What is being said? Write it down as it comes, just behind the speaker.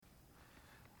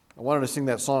I wanted to sing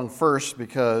that song first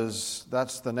because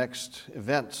that's the next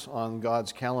event on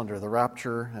God's calendar, the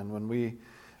rapture, and when we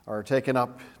are taken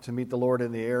up to meet the Lord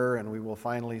in the air and we will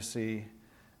finally see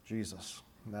Jesus.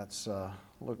 That's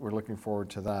we're looking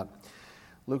forward to that.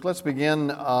 Luke, let's begin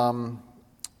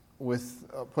with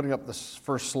putting up this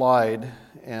first slide,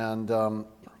 and I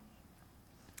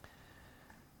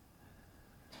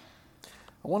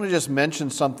want to just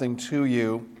mention something to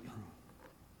you.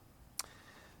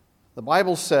 The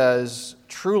Bible says,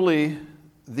 truly,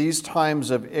 these times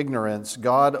of ignorance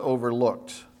God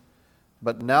overlooked,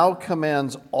 but now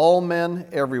commands all men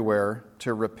everywhere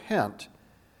to repent,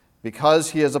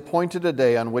 because he has appointed a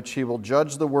day on which he will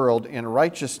judge the world in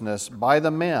righteousness by the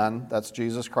man, that's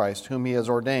Jesus Christ, whom he has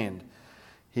ordained.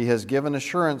 He has given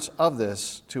assurance of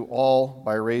this to all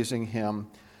by raising him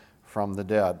from the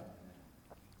dead.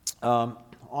 On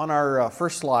our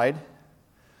first slide,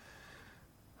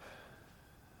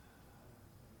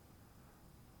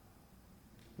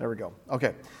 there we go.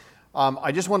 Okay.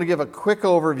 I just want to give a quick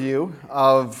overview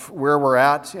of where we're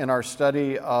at in our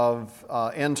study of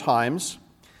end times.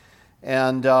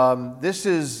 And this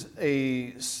is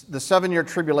the 7-year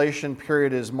tribulation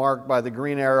period is marked by the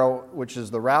green arrow, which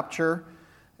is the rapture,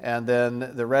 and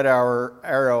then the red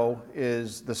arrow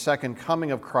is the second coming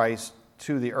of Christ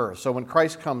to the earth. So when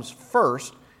Christ comes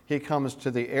first, he comes to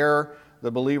the air.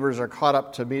 The believers are caught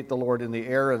up to meet the Lord in the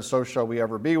air, and so shall we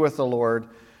ever be with the Lord.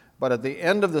 But at the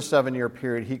end of the 7-year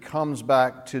period, he comes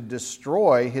back to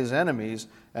destroy his enemies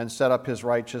and set up his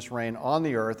righteous reign on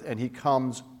the earth, and he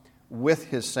comes with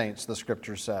his saints, the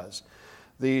Scripture says.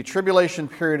 The tribulation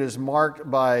period is marked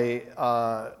by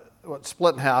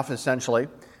split in half, essentially.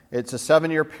 It's a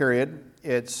 7-year period.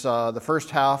 It's the first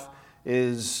half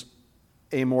is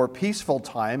a more peaceful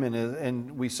time,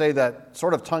 and we say that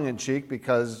sort of tongue-in-cheek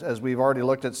because, as we've already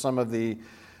looked at some of the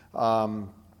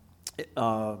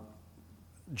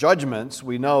judgments,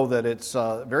 we know that it's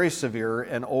very severe,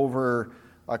 and over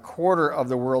a quarter of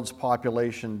the world's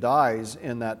population dies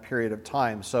in that period of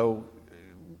time. So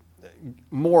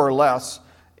more or less,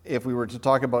 if we were to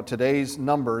talk about today's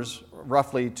numbers,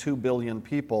 roughly 2 billion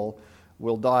people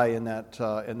will die in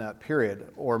that period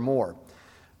or more.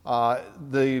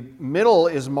 The middle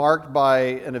is marked by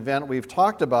an event we've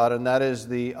talked about, and that is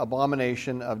the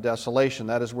abomination of desolation.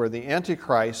 That is where the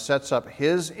Antichrist sets up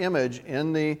his image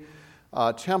in the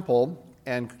temple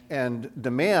and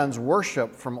demands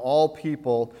worship from all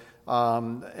people,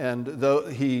 and though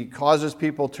he causes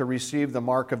people to receive the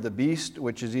mark of the beast,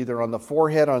 which is either on the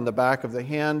forehead or on the back of the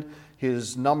hand.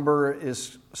 His number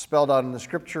is spelled out in the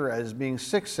Scripture as being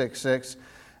 666,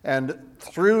 and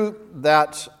through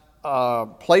that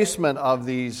placement of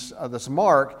this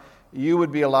mark, you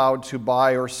would be allowed to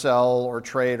buy or sell or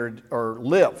trade or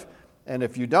live, and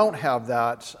if you don't have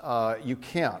that, you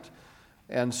can't.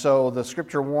 And so the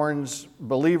Scripture warns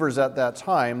believers at that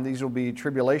time, these will be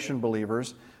tribulation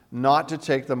believers, not to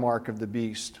take the mark of the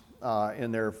beast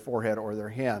in their forehead or their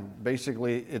hand.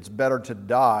 Basically, it's better to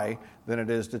die than it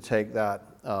is to take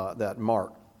that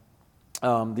mark.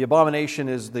 The abomination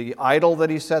is the idol that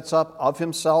he sets up of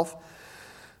himself.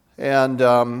 And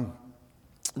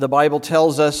the Bible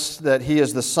tells us that he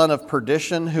is the son of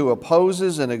perdition who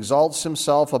opposes and exalts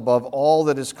himself above all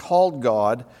that is called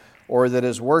God or that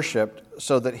is worshipped,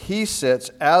 so that he sits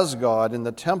as God in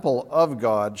the temple of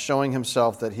God, showing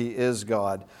himself that he is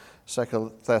God.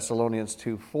 2 Thessalonians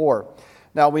 2:4.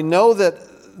 Now we know that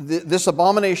this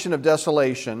abomination of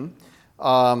desolation,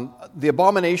 the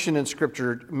abomination in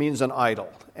Scripture means an idol,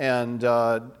 and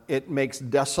it makes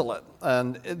desolate.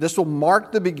 And this will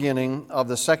mark the beginning of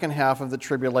the second half of the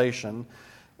tribulation.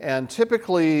 And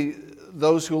typically,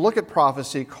 those who look at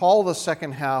prophecy call the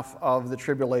second half of the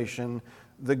tribulation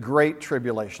the Great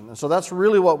Tribulation. And so that's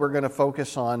really what we're going to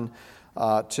focus on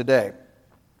today.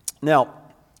 Now,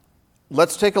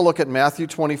 let's take a look at Matthew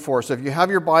 24. So if you have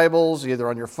your Bibles, either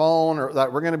on your phone or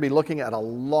that, we're going to be looking at a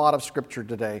lot of Scripture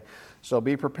today. So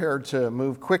be prepared to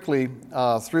move quickly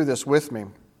through this with me.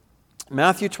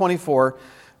 Matthew 24,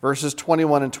 verses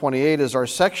 21 and 28 is our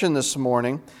section this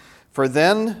morning. For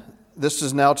then, this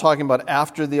is now talking about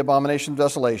after the abomination of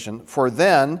desolation, for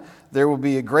then there will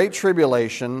be a great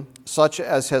tribulation, such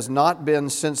as has not been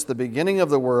since the beginning of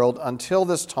the world until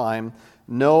this time,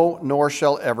 no, nor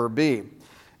shall ever be.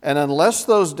 And unless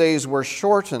those days were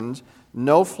shortened,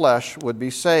 no flesh would be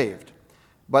saved.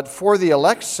 But for the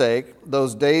elect's sake,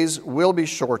 those days will be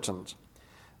shortened.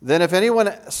 Then if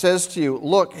anyone says to you,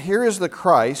 look, here is the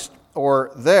Christ,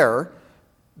 or there,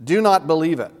 do not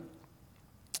believe it.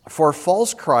 For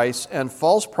false Christs and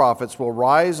false prophets will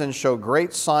rise and show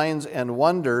great signs and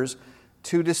wonders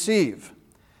to deceive,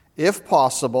 if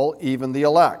possible, even the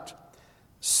elect.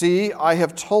 See, I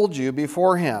have told you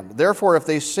beforehand. Therefore, if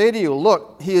they say to you,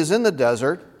 look, he is in the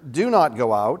desert, do not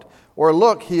go out. Or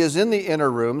look, he is in the inner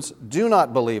rooms, do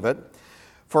not believe it.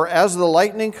 For as the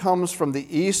lightning comes from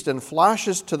the east and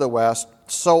flashes to the west,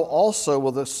 so also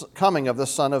will the coming of the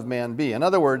Son of Man be. In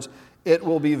other words, it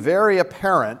will be very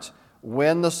apparent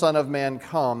when the Son of Man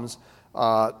comes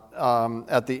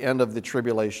at the end of the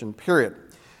tribulation period.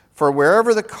 For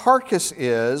wherever the carcass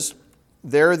is,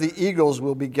 there the eagles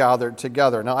will be gathered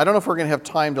together. Now, I don't know if we're going to have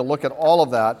time to look at all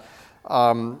of that,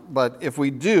 but if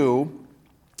we do,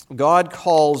 God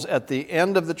calls at the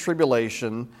end of the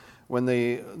tribulation, when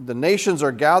the nations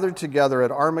are gathered together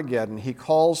at Armageddon, he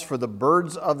calls for the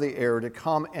birds of the air to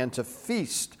come and to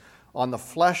feast on the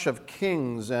flesh of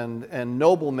kings and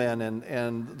noblemen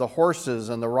and the horses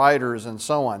and the riders and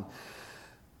so on.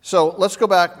 So let's go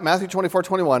back, Matthew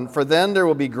 24:21. For then there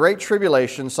will be great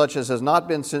tribulation, such as has not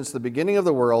been since the beginning of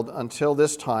the world until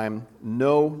this time,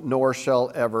 no, nor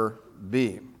shall ever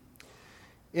be.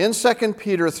 In 2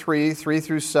 Peter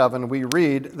 3:3-7, we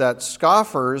read that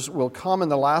scoffers will come in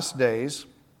the last days,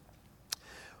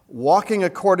 walking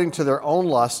according to their own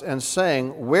lusts, and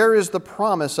saying, where is the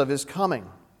promise of his coming?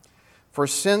 For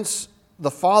since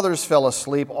the fathers fell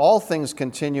asleep, all things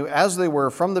continue as they were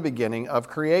from the beginning of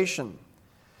creation.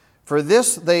 For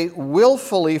this they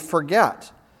willfully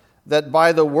forget, that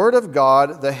by the word of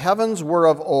God the heavens were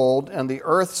of old, and the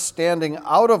earth standing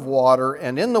out of water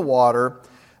and in the water,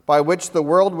 by which the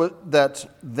world that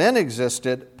then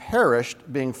existed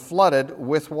perished, being flooded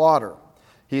with water.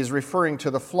 He is referring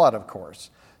to the flood, of course.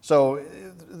 So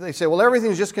they say, well,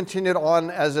 everything's just continued on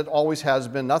as it always has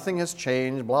been. Nothing has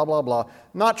changed, blah, blah, blah.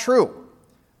 Not true.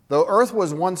 The earth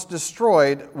was once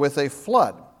destroyed with a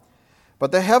flood.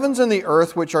 But the heavens and the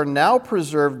earth, which are now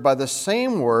preserved by the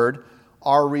same word,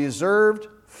 are reserved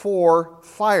for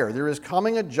fire. There is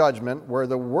coming a judgment where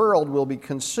the world will be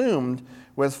consumed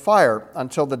with fire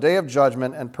until the day of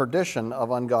judgment and perdition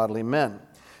of ungodly men.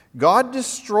 God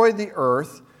destroyed the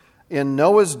earth in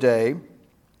Noah's day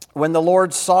when the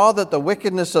Lord saw that the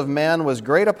wickedness of man was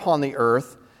great upon the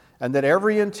earth, and that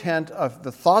every intent of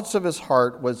the thoughts of his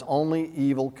heart was only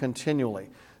evil continually.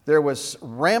 There was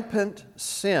rampant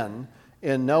sin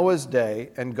in Noah's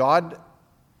day, and God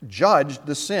judged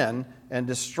the sin and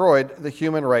destroyed the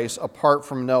human race apart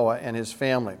from Noah and his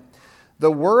family.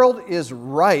 The world is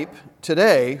ripe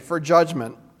today for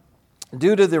judgment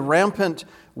due to the rampant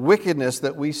wickedness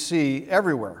that we see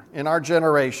everywhere in our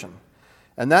generation.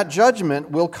 And that judgment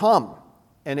will come,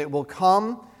 and it will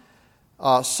come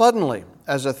suddenly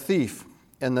as a thief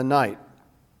in the night.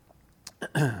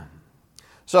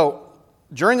 So,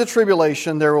 during the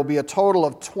tribulation, there will be a total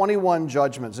of 21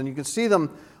 judgments, and you can see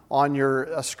them on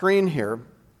your screen here.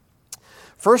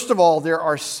 First of all, there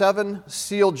are 7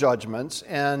 seal judgments,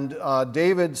 and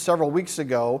David, several weeks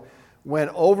ago,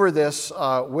 went over this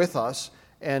with us,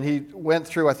 and he went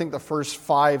through, I think, the first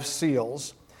 5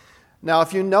 seals. Now,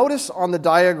 if you notice on the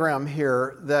diagram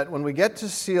here that when we get to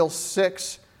seal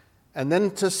 6 and then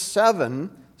to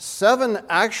 7, 7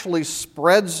 actually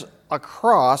spreads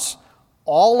across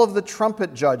all of the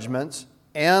trumpet judgments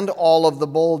and all of the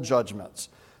bowl judgments.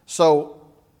 So,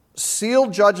 seal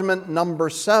judgment number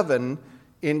 7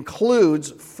 includes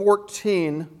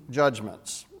 14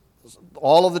 judgments.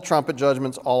 All of the trumpet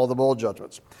judgments, all of the bowl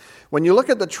judgments. When you look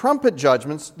at the trumpet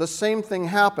judgments, the same thing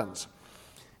happens.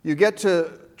 You get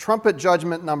to trumpet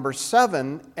judgment number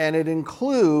 7, and it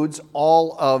includes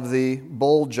all of the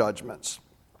bowl judgments.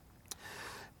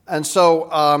 And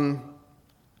so,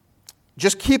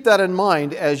 just keep that in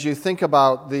mind as you think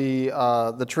about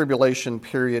the tribulation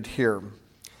period here.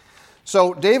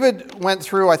 So David went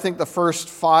through, I think, the first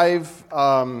 5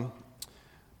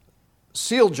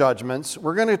 seal judgments.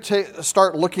 We're going to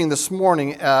start looking this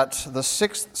morning at the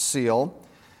 6th seal,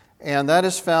 and that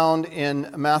is found in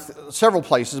several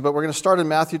places, but we're going to start in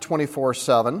Matthew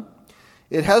 24:7.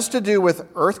 It has to do with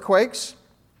earthquakes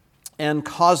and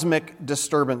cosmic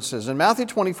disturbances. In Matthew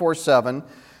 24:7,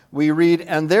 we read,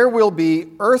 and there will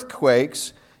be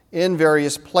earthquakes in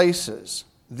various places.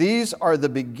 These are the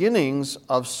beginnings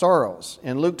of sorrows.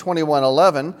 In Luke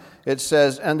 21:11, it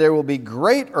says, and there will be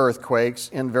great earthquakes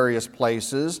in various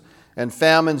places, and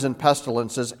famines and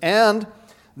pestilences, and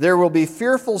there will be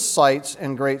fearful sights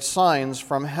and great signs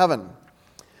from heaven.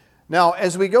 Now,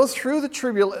 as we go through the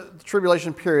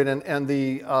tribulation period and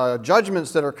the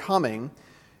judgments that are coming,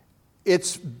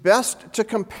 it's best to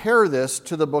compare this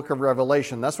to the book of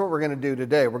Revelation. That's what we're going to do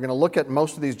today. We're going to look at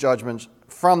most of these judgments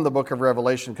from the book of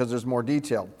Revelation because there's more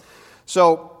detail.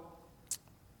 So,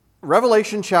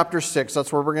 Revelation chapter 6,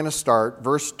 that's where we're going to start,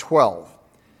 verse 12.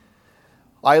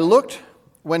 I looked,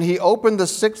 when he opened the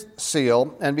sixth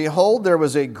seal, and behold, there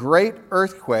was a great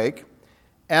earthquake,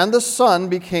 and the sun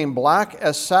became black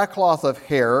as sackcloth of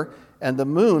hair, and the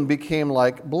moon became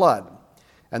like blood.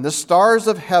 And the stars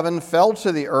of heaven fell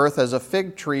to the earth as a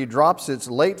fig tree drops its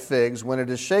late figs when it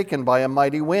is shaken by a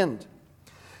mighty wind.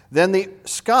 Then the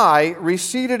sky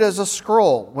receded as a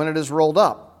scroll when it is rolled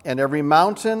up, and every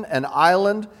mountain and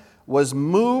island was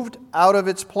moved out of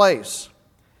its place.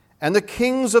 And the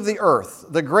kings of the earth,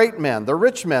 the great men, the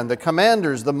rich men, the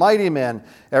commanders, the mighty men,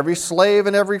 every slave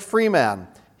and every free man,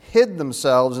 hid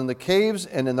themselves in the caves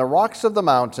and in the rocks of the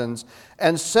mountains,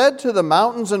 and said to the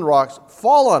mountains and rocks,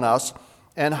 Fall on us,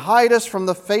 and hide us from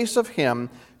the face of him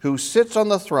who sits on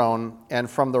the throne, and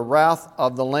from the wrath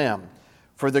of the Lamb.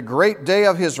 For the great day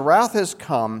of his wrath has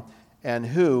come, and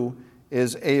who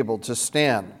is able to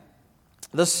stand?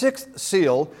 The sixth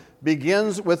seal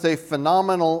begins with a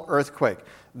phenomenal earthquake.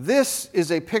 This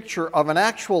is a picture of an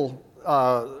actual,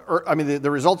 the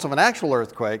results of an actual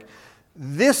earthquake.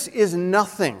 This is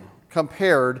nothing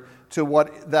compared to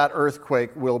what that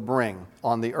earthquake will bring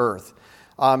on the earth.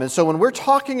 And so when we're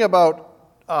talking about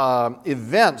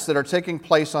events that are taking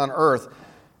place on earth,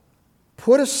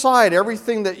 put aside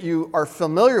everything that you are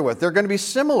familiar with. They're going to be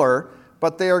similar,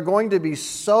 but they are going to be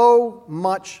so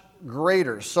much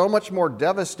greater, so much more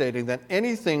devastating than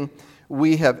anything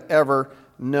we have ever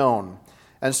known.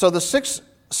 And so the sixth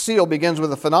seal begins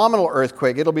with a phenomenal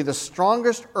earthquake. It'll be the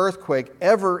strongest earthquake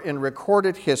ever in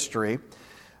recorded history.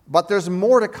 But there's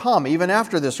more to come even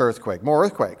after this earthquake, more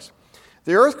earthquakes.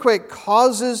 The earthquake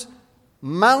causes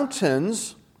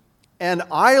mountains and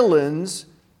islands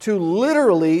to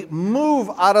literally move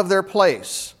out of their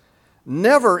place.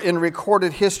 Never in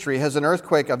recorded history has an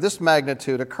earthquake of this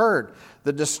magnitude occurred.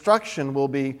 The destruction will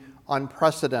be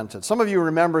unprecedented. Some of you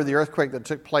remember the earthquake that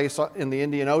took place in the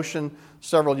Indian Ocean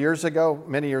several years ago,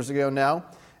 many years ago now.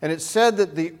 And it said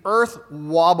that the earth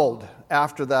wobbled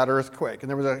after that earthquake. And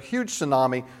there was a huge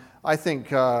tsunami. I think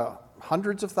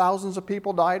hundreds of thousands of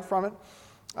people died from it.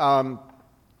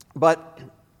 But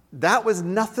that was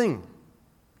nothing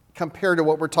compared to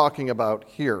what we're talking about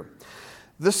here.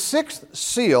 The sixth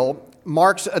seal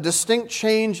marks a distinct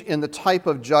change in the type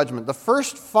of judgment. The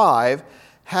first five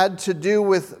had to do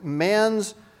with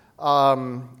man's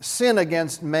sin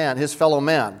against man, his fellow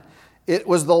man. It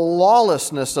was the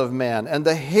lawlessness of man and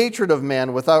the hatred of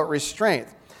man without restraint.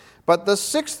 But the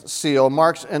sixth seal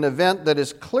marks an event that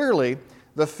is clearly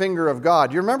the finger of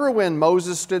God. You remember when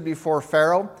Moses stood before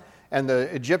Pharaoh and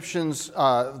the Egyptians,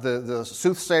 the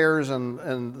soothsayers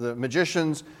and the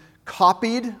magicians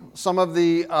copied some of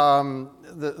the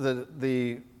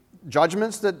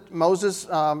judgments that Moses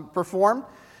performed?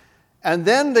 And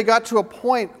then they got to a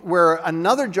point where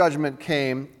another judgment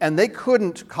came and they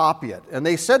couldn't copy it. And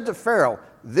they said to Pharaoh,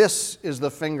 "This is the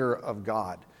finger of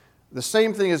God." The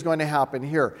same thing is going to happen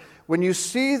here. When you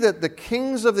see that the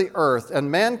kings of the earth and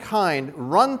mankind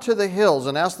run to the hills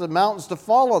and ask the mountains to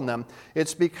fall on them,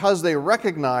 it's because they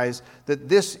recognize that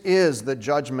this is the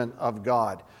judgment of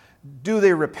God. Do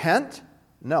they repent?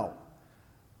 No.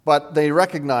 But they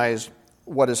recognize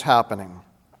what is happening.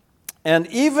 And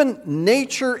even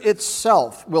nature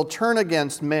itself will turn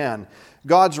against man.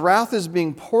 God's wrath is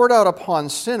being poured out upon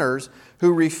sinners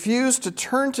who refuse to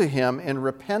turn to him in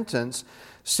repentance,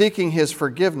 seeking his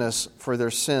forgiveness for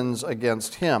their sins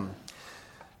against him.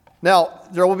 Now,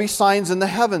 there will be signs in the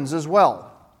heavens as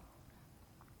well.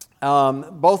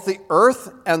 Both the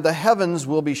earth and the heavens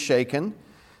will be shaken.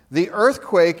 The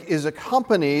earthquake is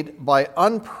accompanied by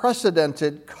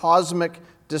unprecedented cosmic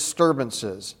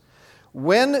disturbances.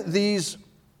 When these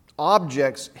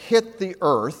objects hit the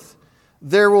earth,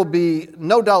 there will be,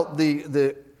 no doubt,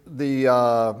 the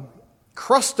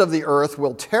crust of the earth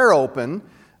will tear open.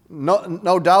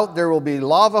 No doubt there will be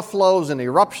lava flows and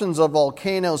eruptions of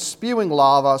volcanoes spewing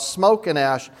lava, smoke, and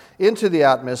ash into the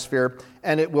atmosphere,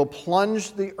 and it will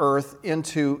plunge the earth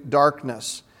into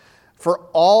darkness. For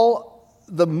all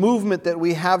the movement that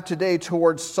we have today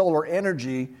towards solar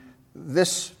energy,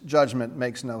 this judgment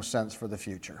makes no sense for the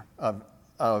future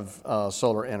of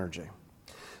solar energy.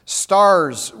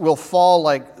 Stars will fall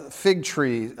like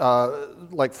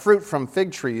like fruit from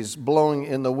fig trees blowing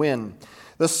in the wind.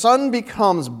 The sun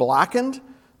becomes blackened,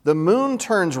 the moon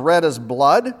turns red as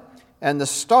blood, and the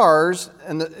stars,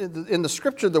 and in the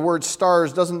scripture the word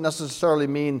stars doesn't necessarily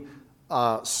mean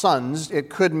suns. It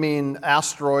could mean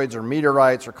asteroids or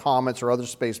meteorites or comets or other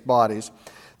space bodies.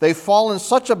 They fall in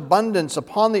such abundance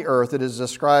upon the earth it is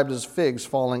described as figs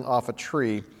falling off a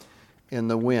tree in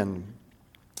the wind.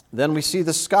 Then we see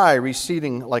the sky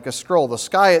receding like a scroll. The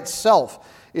sky itself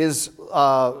is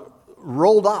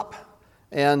rolled up.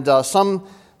 And some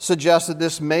suggest that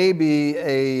this may be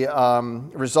a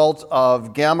result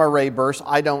of gamma ray bursts.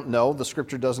 I don't know. The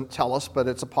Scripture doesn't tell us, but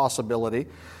it's a possibility.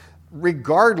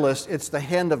 Regardless, it's the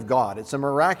hand of God. It's a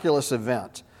miraculous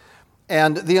event.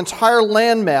 And the entire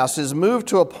landmass is moved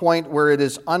to a point where it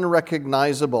is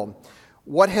unrecognizable.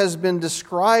 What has been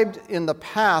described in the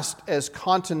past as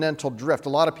continental drift. A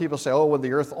lot of people say, oh, when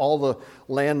the earth, all the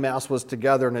landmass was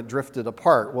together and it drifted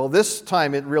apart. Well, this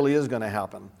time it really is going to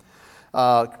happen.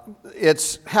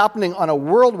 It's happening on a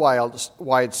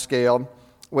worldwide scale,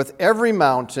 with every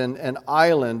mountain and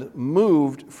island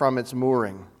moved from its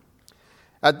mooring.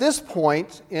 At this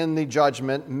point in the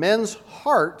judgment, men's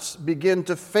hearts begin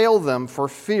to fail them for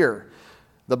fear.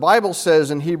 The Bible says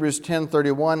in Hebrews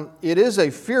 10:31, it is a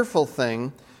fearful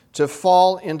thing to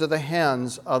fall into the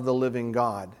hands of the living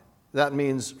God. That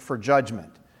means for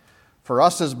judgment. For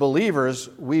us as believers,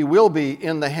 we will be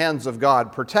in the hands of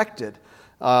God, protected,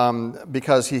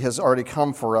 because He has already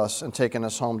come for us and taken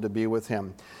us home to be with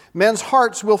Him. Men's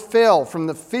hearts will fail from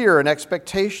the fear and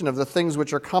expectation of the things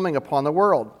which are coming upon the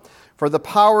world. For the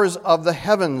powers of the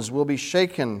heavens will be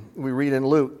shaken, we read in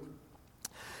Luke.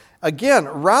 Again,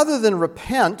 rather than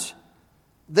repent,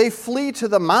 they flee to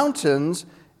the mountains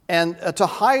and to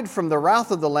hide from the wrath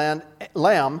of the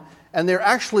Lamb, and they're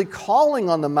actually calling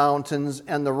on the mountains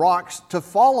and the rocks to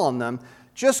fall on them.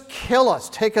 Just kill us,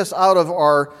 take us out of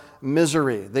our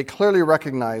misery. They clearly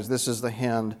recognize this is the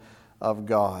hand of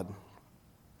God.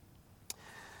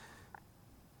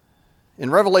 In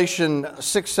Revelation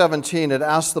 6:17, it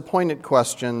asks the pointed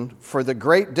question, for the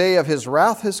great day of His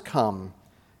wrath has come,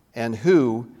 and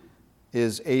who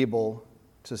is able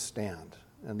to stand?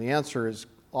 And the answer is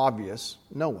obvious.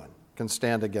 No one can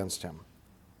stand against Him.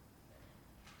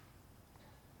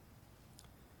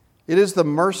 It is the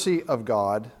mercy of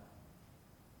God,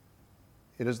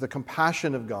 it is the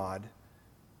compassion of God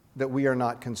that we are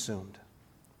not consumed.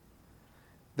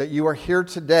 That you are here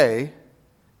today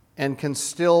and can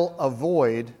still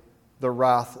avoid the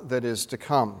wrath that is to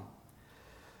come.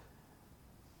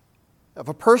 If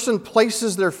a person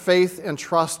places their faith and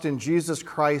trust in Jesus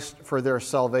Christ for their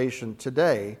salvation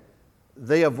today,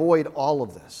 they avoid all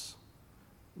of this.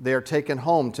 They are taken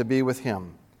home to be with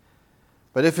Him.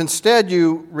 But if instead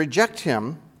you reject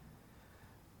Him,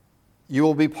 you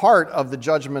will be part of the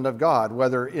judgment of God,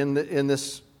 whether in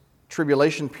this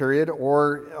tribulation period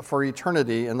or for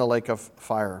eternity in the lake of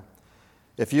fire.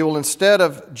 If you will, instead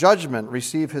of judgment,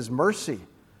 receive His mercy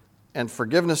and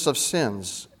forgiveness of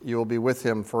sins, you will be with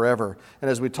Him forever. And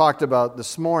as we talked about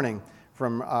this morning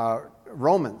from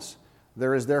Romans,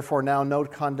 there is therefore now no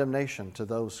condemnation to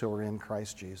those who are in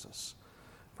Christ Jesus.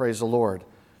 Praise the Lord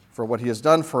for what He has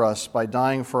done for us by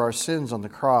dying for our sins on the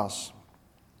cross.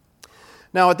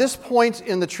 Now, at this point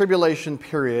in the tribulation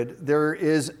period, there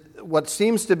is what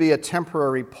seems to be a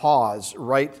temporary pause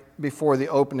right before the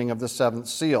opening of the seventh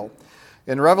seal.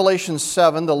 In Revelation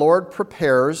 7, the Lord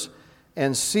prepares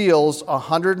and seals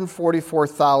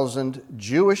 144,000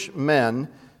 Jewish men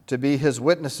to be His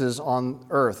witnesses on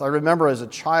earth. I remember as a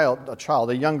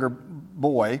younger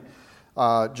boy,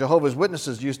 Jehovah's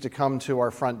Witnesses used to come to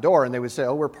our front door and they would say,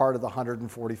 oh, we're part of the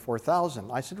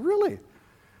 144,000. I said, really?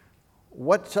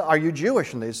 What, are you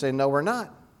Jewish? And they'd say, no, we're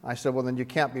not. I said, well, then you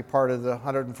can't be part of the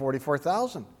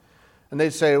 144,000. And they'd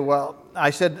say, well,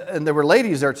 I said, and there were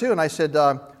ladies there too, and I said,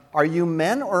 are you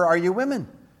men or are you women?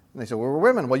 And they said, well, we're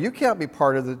women. Well, you can't be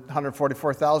part of the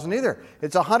 144,000 either.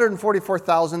 It's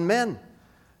 144,000 men.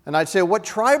 And I'd say, what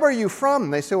tribe are you from?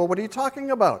 And they say, well, what are you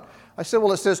talking about? I said,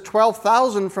 well, it says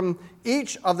 12,000 from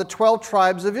each of the 12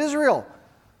 tribes of Israel.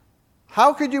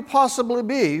 How could you possibly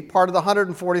be part of the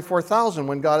 144,000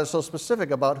 when God is so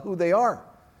specific about who they are?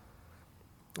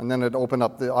 And then it opened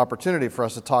up the opportunity for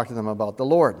us to talk to them about the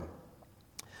Lord.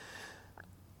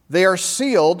 They are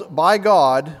sealed by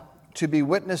God to be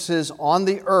witnesses on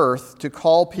the earth to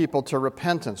call people to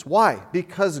repentance. Why?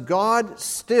 Because God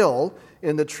still,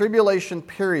 in the tribulation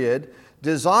period,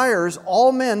 desires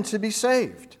all men to be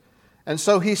saved. And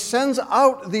so He sends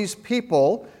out these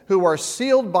people who are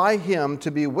sealed by Him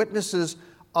to be witnesses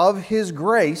of His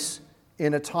grace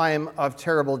in a time of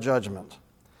terrible judgment.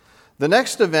 The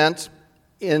next event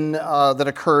that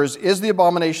occurs is the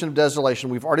abomination of desolation.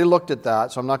 We've already looked at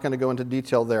that, so I'm not going to go into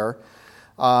detail there.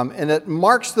 And it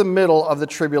marks the middle of the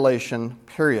tribulation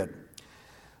period.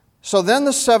 So then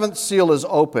the seventh seal is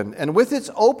opened, and with its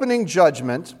opening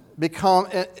judgments become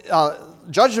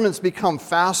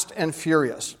fast and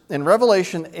furious. In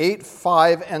Revelation 8,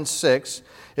 5, and 6,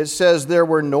 it says, there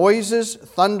were noises,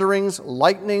 thunderings,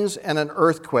 lightnings, and an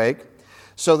earthquake.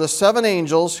 So the seven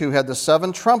angels who had the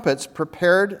seven trumpets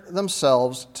prepared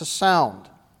themselves to sound.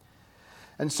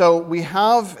 And so we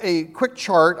have a quick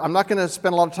chart. I'm not going to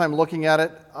spend a lot of time looking at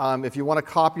it. If you want a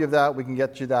copy of that, we can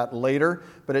get you that later.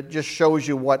 But it just shows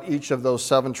you what each of those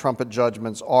 7 trumpet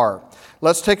judgments are.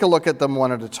 Let's take a look at them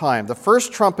one at a time. The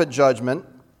first trumpet judgment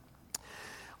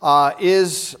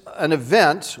is an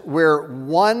event where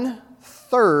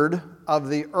 1/3 of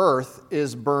the earth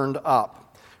is burned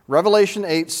up. Revelation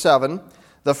 8:7,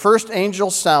 the first angel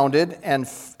sounded,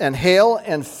 and hail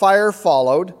and fire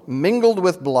followed, mingled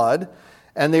with blood,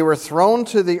 and they were thrown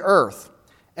to the earth.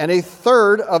 And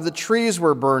 1/3 of the trees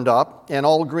were burned up, and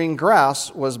all green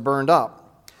grass was burned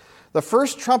up. The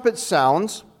first trumpet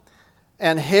sounds,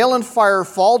 and hail and fire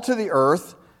fall to the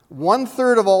earth.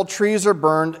 1/3 of all trees are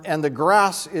burned, and the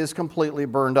grass is completely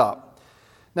burned up.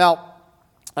 Now,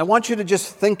 I want you to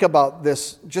just think about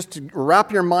this, just to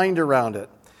wrap your mind around it.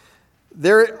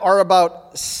 There are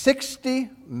about 60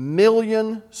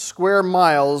 million square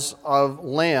miles of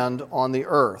land on the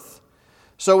earth.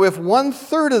 So if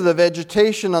 1/3 of the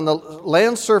vegetation on the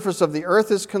land surface of the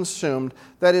earth is consumed,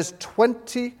 that is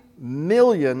 20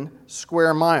 million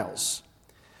square miles.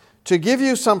 To give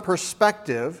you some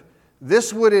perspective,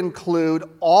 this would include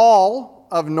all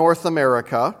of North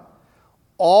America,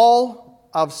 all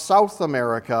of South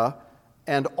America,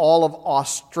 and all of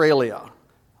Australia.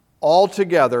 All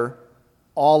together,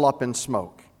 all up in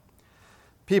smoke.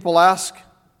 People ask,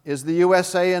 is the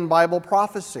USA in Bible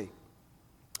prophecy?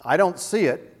 I don't see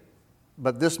it,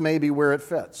 but this may be where it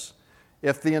fits.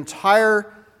 If the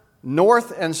entire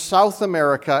North and South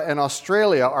America and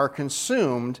Australia are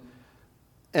consumed,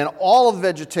 and all of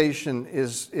vegetation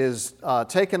is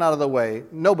taken out of the way,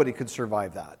 nobody could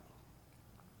survive that.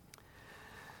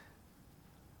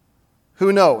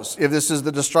 Who knows if this is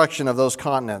the destruction of those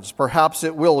continents? Perhaps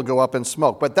it will go up in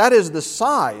smoke. But that is the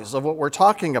size of what we're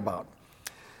talking about.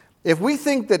 If we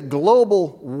think that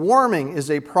global warming is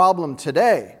a problem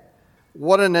today,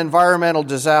 what an environmental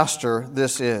disaster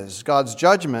this is. God's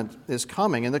judgment is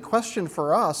coming. And the question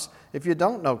for us, if you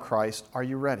don't know Christ, are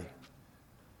you ready?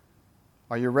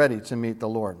 Are you ready to meet the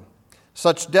Lord?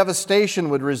 Such devastation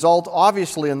would result,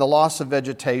 obviously, in the loss of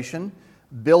vegetation,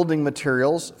 building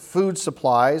materials, food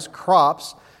supplies,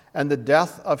 crops, and the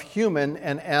death of human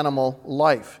and animal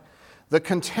life. The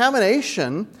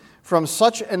contamination from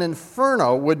such an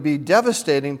inferno would be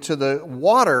devastating to the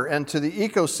water and to the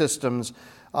ecosystems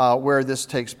where this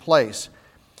takes place.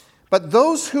 But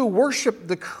those who worship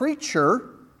the creature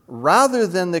rather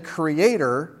than the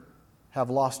Creator have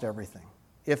lost everything.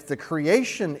 If the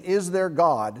creation is their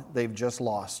God, they've just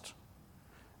lost.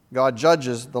 God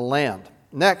judges the land.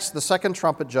 Next, the second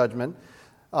trumpet judgment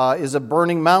is a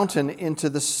burning mountain into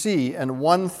the sea, and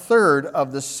 1/3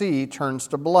 of the sea turns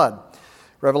to blood.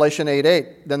 Revelation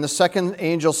 8:8. Then the second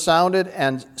angel sounded,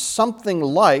 and something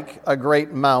like a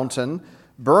great mountain,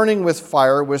 burning with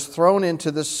fire, was thrown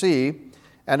into the sea,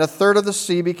 and 1/3 of the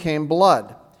sea became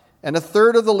blood. And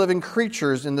 1/3 of the living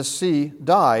creatures in the sea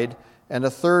died, and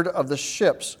 1/3 of the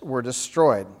ships were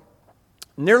destroyed.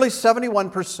 Nearly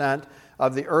 71%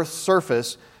 of the earth's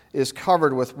surface is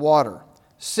covered with water.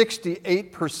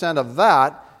 68% of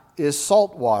that is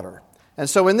salt water. And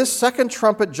so in this second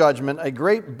trumpet judgment, a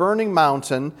great burning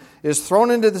mountain is thrown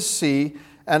into the sea,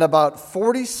 and about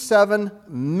 47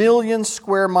 million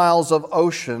square miles of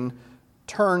ocean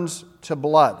turns to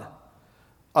blood.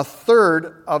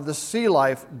 1/3 of the sea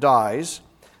life dies.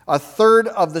 1/3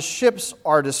 of the ships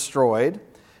are destroyed.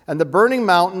 And the burning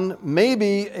mountain may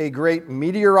be a great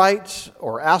meteorite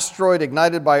or asteroid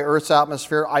ignited by Earth's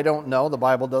atmosphere. I don't know. The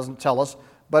Bible doesn't tell us.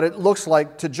 But it looks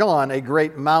like, to John, a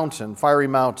great mountain, fiery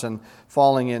mountain,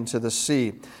 falling into the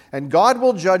sea. And God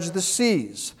will judge the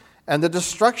seas, and the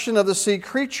destruction of the sea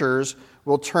creatures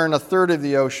will turn 1/3 of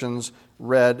the oceans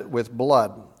red with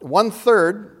blood.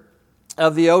 1/3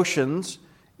 of the oceans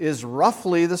is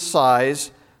roughly the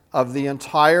size of the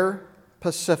entire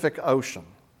Pacific Ocean.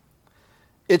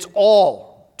 It's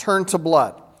all turned to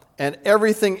blood, and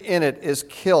everything in it is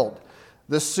killed.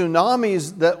 The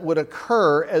tsunamis that would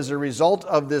occur as a result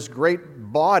of this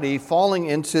great body falling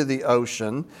into the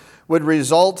ocean would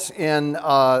result in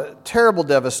terrible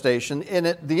devastation.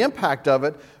 The impact of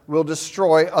it will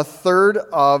destroy 1/3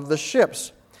 of the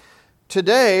ships.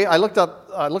 Today, I looked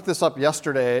this up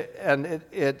yesterday, and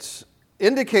it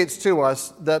indicates to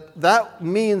us that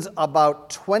means about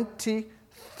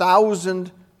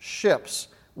 20,000 ships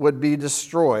would be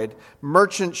destroyed.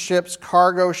 Merchant ships,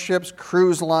 cargo ships,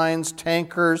 cruise lines,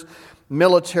 tankers,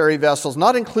 military vessels,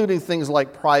 not including things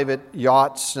like private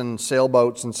yachts and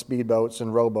sailboats and speedboats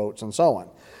and rowboats and so on.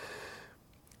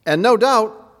 And no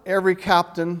doubt, every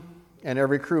captain and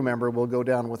every crew member will go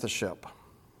down with the ship.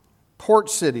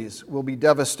 Port cities will be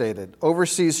devastated.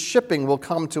 Overseas shipping will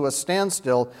come to a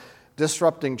standstill,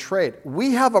 disrupting trade.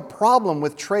 We have a problem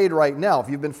with trade right now. If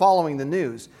you've been following the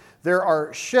news, there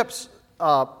are ships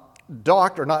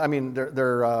docked, or not, I mean,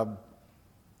 they're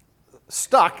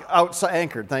stuck outside,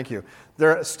 anchored, thank you.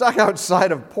 They're stuck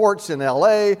outside of ports in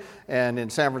LA and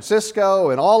in San Francisco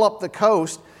and all up the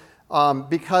coast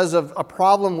because of a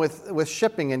problem with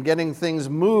shipping and getting things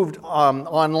moved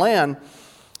on land.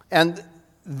 And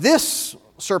this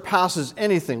surpasses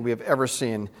anything we have ever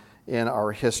seen in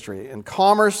our history. And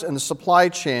commerce and the supply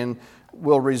chain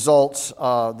will result,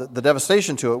 the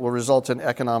devastation to it will result in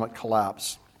economic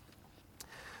collapse.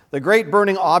 The great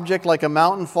burning object, like a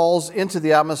mountain, falls into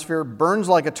the atmosphere, burns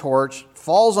like a torch,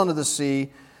 falls onto the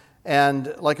sea,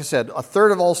 and like I said, a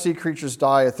third of all sea creatures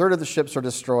die, a third of the ships are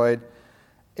destroyed.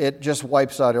 It just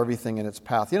wipes out everything in its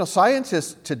path. You know,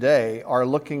 scientists today are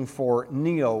looking for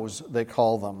NEOs, they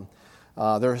call them.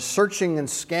 They're searching and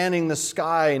scanning the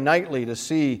sky nightly to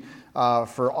see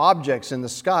for objects in the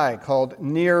sky called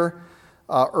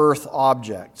near-Earth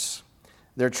objects.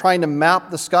 They're trying to map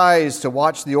the skies to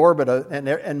watch the orbit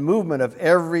and movement of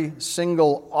every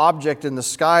single object in the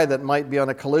sky that might be on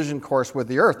a collision course with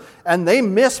the Earth. And they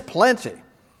miss plenty.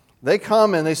 They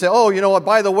come and they say, oh, you know what,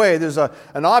 by the way, there's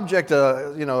an object,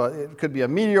 it could be a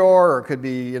meteor or it could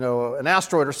be, an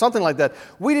asteroid or something like that.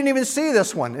 We didn't even see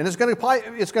this one. And it's going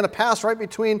to pass right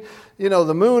between,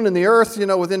 the moon and the Earth,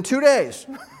 within 2 days.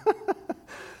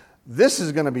 This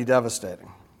is going to be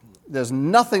devastating. There's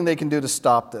nothing they can do to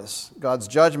stop this. God's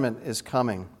judgment is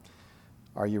coming.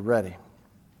 Are you ready?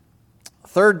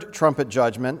 Third trumpet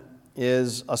judgment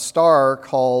is a star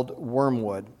called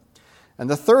wormwood. And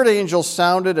the third angel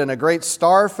sounded, and a great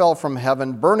star fell from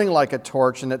heaven, burning like a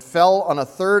torch, and it fell on a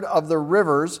third of the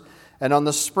rivers and on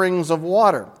the springs of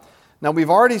water. Now,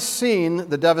 we've already seen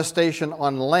the devastation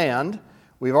on land.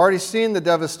 We've already seen the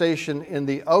devastation in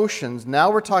the oceans.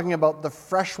 Now we're talking about the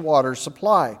freshwater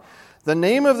supply. The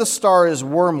name of the star is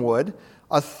wormwood.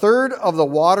 A third of the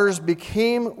waters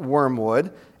became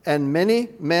wormwood, and many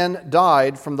men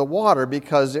died from the water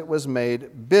because it was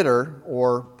made bitter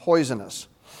or poisonous.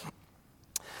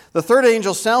 The third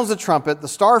angel sounds the trumpet, the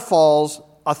star falls,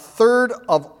 a third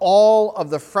of all of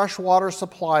the freshwater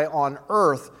supply on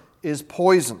earth is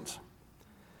poisoned.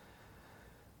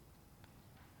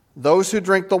 Those who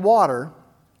drink the water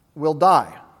will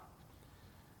die.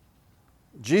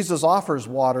 Jesus offers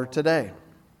water today,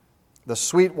 the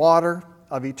sweet water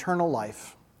of eternal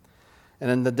life.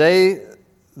 And in the day,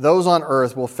 those on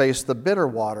earth will face the bitter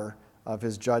water of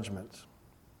his judgment.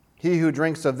 He who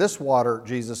drinks of this water,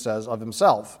 Jesus says, of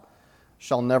himself,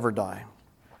 shall never die.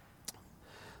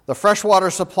 The freshwater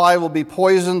supply will be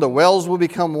poisoned, the wells will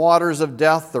become waters of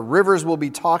death, the rivers will be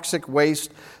toxic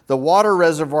waste, the water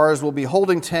reservoirs will be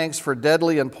holding tanks for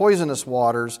deadly and poisonous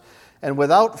waters, and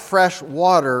without fresh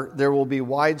water, there will be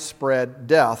widespread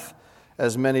death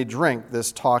as many drink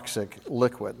this toxic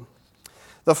liquid.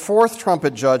 The fourth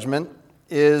trumpet judgment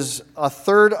is a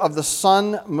third of the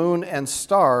sun, moon, and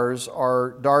stars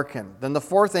are darkened. Then the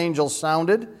fourth angel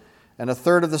sounded, and a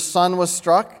third of the sun was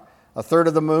struck, a third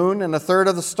of the moon, and a third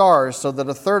of the stars, so that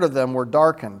a third of them were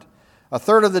darkened. A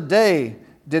third of the day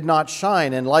did not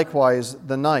shine, and likewise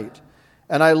the night.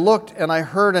 And I looked, and I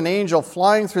heard an angel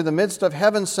flying through the midst of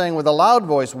heaven, saying with a loud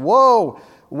voice, Woe,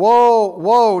 woe,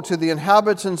 woe to the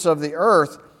inhabitants of the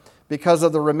earth, because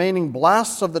of the remaining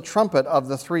blasts of the trumpet of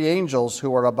the three angels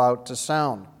who are about to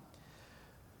sound.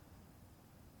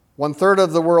 1/3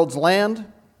 of the world's land,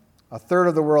 a third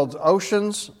of the world's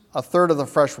oceans, a third of the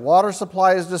fresh water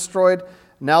supply is destroyed.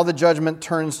 Now the judgment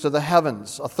turns to the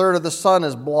heavens. A third of the sun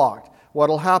is blocked. What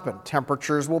will happen?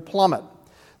 Temperatures will plummet.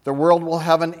 The world will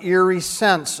have an eerie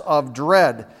sense of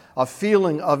dread, a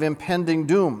feeling of impending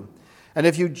doom. And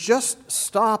if you just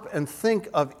stop and think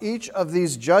of each of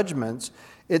these judgments,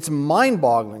 it's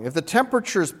mind-boggling. If the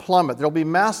temperatures plummet, there'll be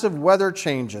massive weather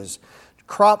changes,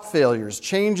 crop failures,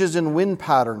 changes in wind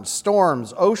patterns,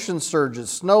 storms, ocean surges,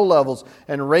 snow levels,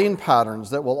 and rain patterns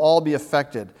that will all be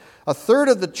affected. A third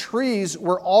of the trees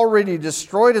were already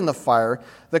destroyed in the fire.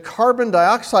 The carbon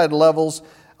dioxide levels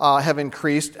have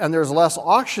increased, and there's less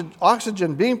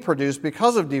oxygen being produced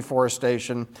because of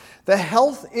deforestation. The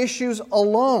health issues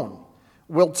alone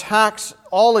will tax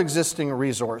all existing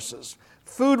resources.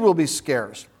 Food will be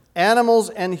scarce. Animals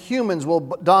and humans will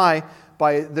die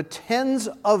by the tens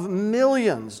of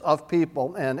millions of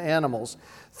people and animals.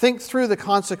 Think through the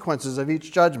consequences of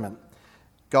each judgment.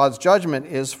 God's judgment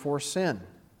is for sin.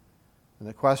 And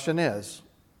the question is,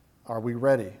 are we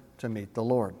ready to meet the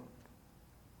Lord?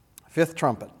 Fifth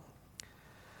trumpet.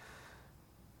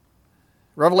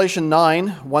 Revelation 9,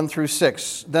 1 through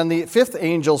 6. Then the fifth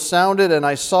angel sounded, and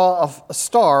I saw a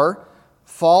star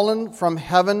fallen from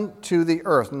heaven to the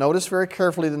earth. Notice very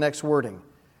carefully the next wording.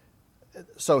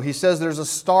 So he says there's a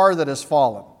star that has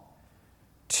fallen.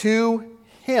 To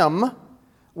him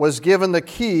was given the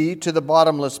key to the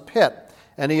bottomless pit.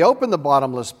 And he opened the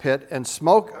bottomless pit, and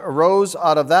smoke arose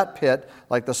out of that pit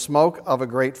like the smoke of a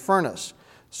great furnace.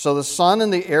 So the sun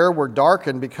and the air were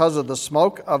darkened because of the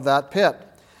smoke of that pit.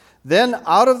 Then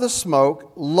out of the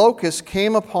smoke locusts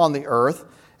came upon the earth,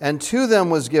 and to them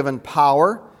was given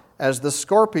power, as the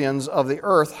scorpions of the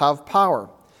earth have power.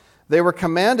 They were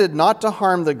commanded not to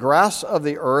harm the grass of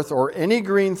the earth, or any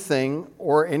green thing,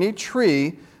 or any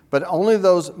tree, but only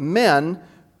those men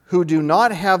who do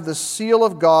not have the seal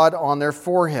of God on their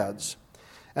foreheads.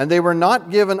 And they were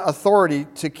not given authority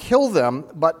to kill them,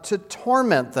 but to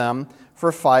torment them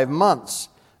for 5 months.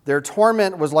 Their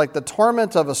torment was like the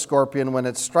torment of a scorpion when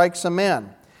it strikes a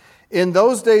man. In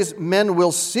those days, men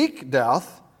will seek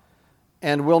death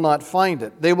and will not find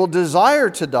it. They will desire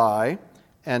to die,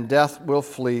 and death will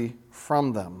flee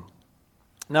from them.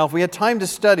 Now, if we had time to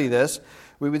study this,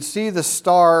 we would see the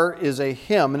star is a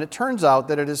him, and it turns out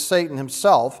that it is Satan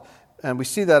himself, and we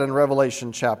see that in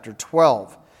Revelation chapter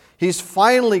 12. He's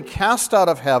finally cast out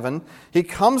of heaven. He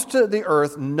comes to the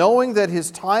earth knowing that his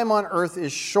time on earth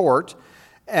is short,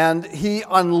 and he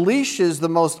unleashes the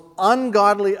most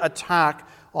ungodly attack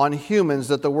on humans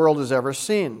that the world has ever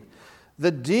seen.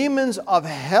 The demons of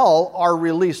hell are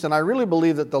released, and I really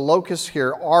believe that the locusts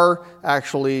here are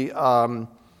actually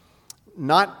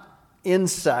not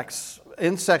insects.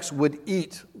 Insects would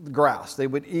eat grass. They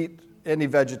would eat any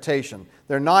vegetation.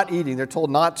 They're not eating. They're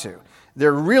told not to.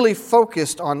 They're really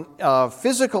focused on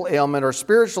physical ailment or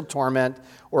spiritual torment,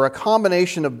 or a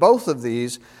combination of both of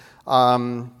these,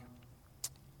 and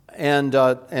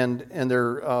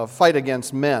their fight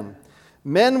against men.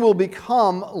 Men will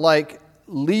become like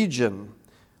Legion,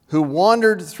 who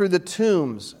wandered through the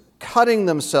tombs, cutting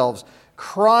themselves,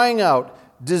 crying out,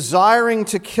 desiring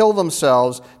to kill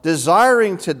themselves,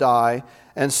 desiring to die,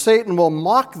 and Satan will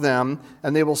mock them,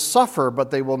 and they will suffer, but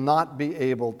they will not be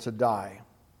able to die.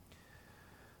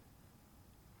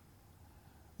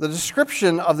 The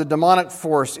description of the demonic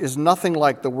force is nothing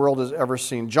like the world has ever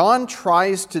seen. John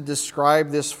tries to describe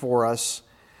this for us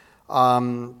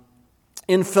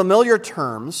in familiar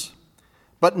terms,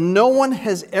 but no one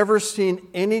has ever seen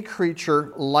any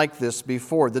creature like this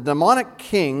before. The demonic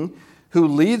king who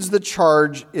leads the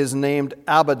charge is named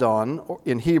Abaddon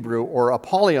in Hebrew, or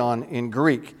Apollyon in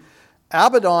Greek.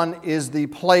 Abaddon is the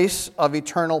place of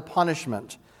eternal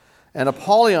punishment, and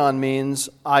Apollyon means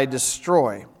I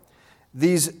destroy.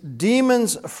 These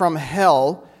demons from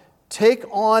hell take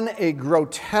on a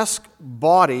grotesque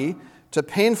body to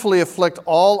painfully afflict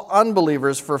all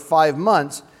unbelievers for 5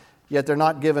 months, yet they're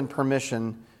not given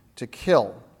permission to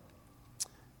kill.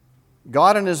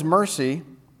 God in His mercy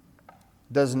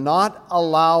does not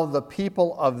allow the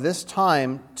people of this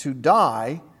time to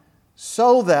die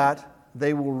so that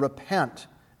they will repent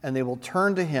and they will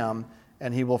turn to Him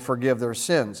and He will forgive their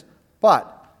sins.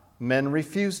 But men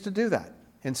refuse to do that.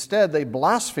 Instead, they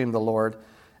blaspheme the Lord,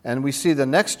 and we see the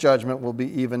next judgment will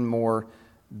be even more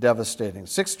devastating.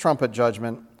 Sixth trumpet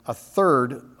judgment, a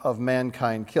third of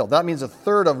mankind killed. That means a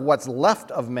third of what's left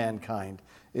of mankind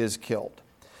is killed.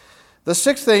 The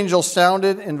sixth angel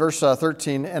sounded in verse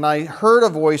 13, and I heard a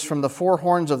voice from the four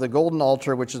horns of the golden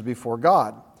altar which is before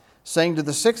God, saying to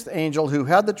the sixth angel who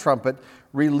had the trumpet,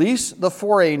 release the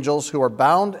four angels who are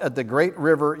bound at the great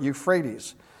river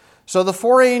Euphrates. So the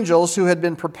four angels who had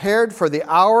been prepared for the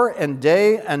hour and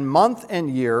day and month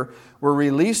and year were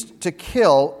released to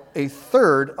kill a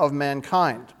third of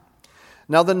mankind.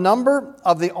 Now the number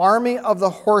of the army of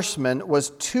the horsemen was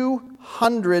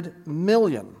 200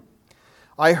 million.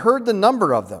 I heard the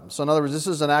number of them. So in other words, this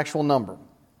is an actual number.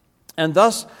 And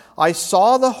thus I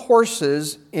saw the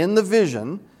horses in the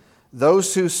vision.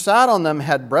 Those who sat on them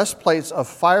had breastplates of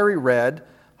fiery red,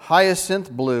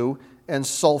 hyacinth blue, and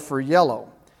sulfur yellow.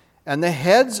 And the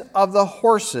heads of the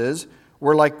horses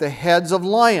were like the heads of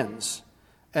lions,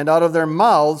 and out of their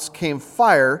mouths came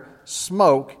fire,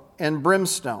 smoke, and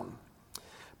brimstone.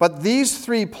 But these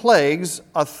three plagues,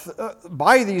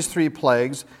 by these three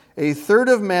plagues, a third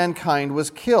of mankind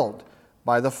was killed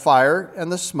by the fire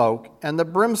and the smoke and the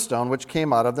brimstone which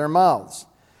came out of their mouths.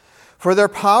 For their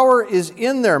power is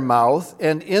in their mouth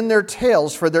and in their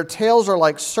tails, for their tails are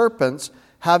like serpents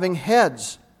having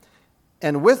heads,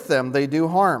 and with them they do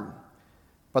harm.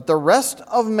 But the rest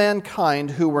of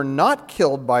mankind who were not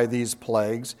killed by these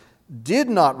plagues did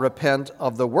not repent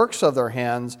of the works of their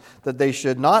hands, that they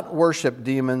should not worship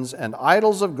demons and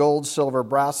idols of gold, silver,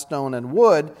 brass, stone, and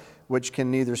wood, which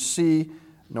can neither see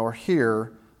nor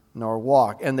hear nor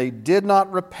walk. And they did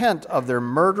not repent of their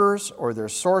murders or their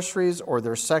sorceries or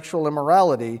their sexual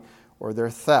immorality or their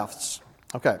thefts.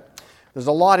 Okay, there's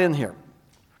a lot in here.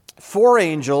 4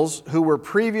 angels who were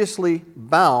previously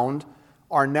bound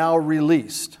are now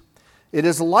released. It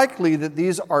is likely that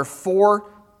these are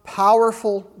 4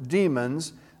 powerful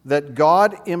demons that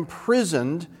God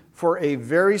imprisoned for a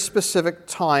very specific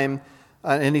time,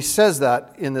 and he says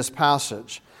that in this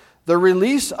passage. The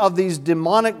release of these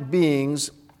demonic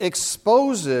beings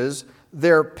exposes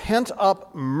their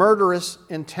pent-up murderous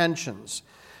intentions.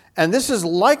 And this is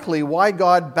likely why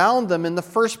God bound them in the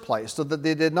first place, so that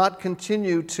they did not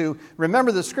continue to...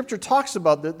 Remember, the Scripture talks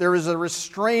about that there is a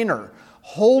restrainer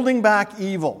holding back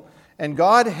evil. And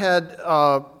God had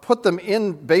put them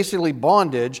in basically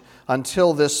bondage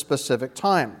until this specific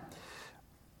time.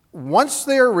 Once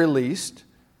they are released,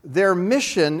 their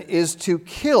mission is to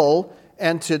kill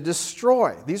and to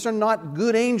destroy. These are not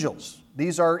good angels.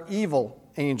 These are evil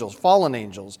angels, fallen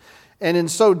angels. And in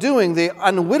so doing, they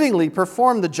unwittingly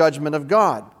perform the judgment of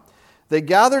God. They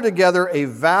gather together a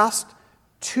vast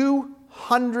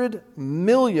 200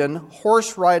 million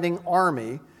horse-riding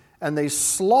army, and they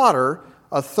slaughter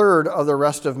a third of the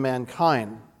rest of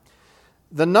mankind.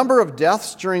 The number of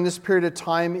deaths during this period of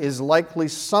time is likely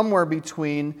somewhere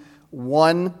between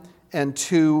 1 and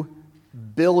 2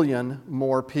 billion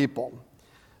more people.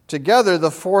 Together, the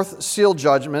 4th seal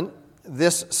judgment,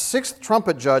 this 6th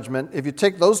trumpet judgment, if you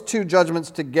take those 2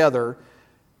 judgments together,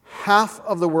 half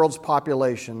of the world's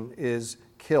population is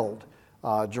killed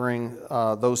during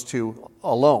those 2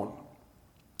 alone.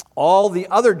 All the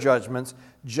other judgments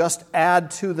just add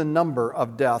to the number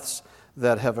of deaths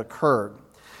that have occurred.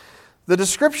 The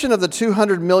description of the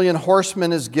 200 million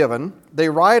horsemen is given. They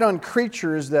ride on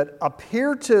creatures that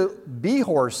appear to be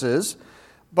horses,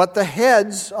 but the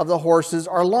heads of the horses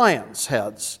are lions'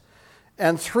 heads.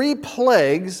 And 3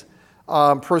 plagues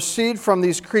proceed from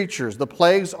these creatures. The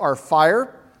plagues are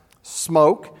fire,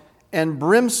 smoke, and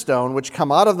brimstone, which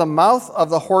come out of the mouth of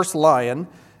the horse lion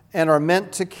and are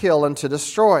meant to kill and to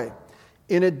destroy.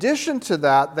 In addition to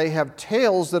that, they have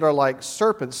tails that are like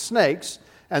serpents, snakes,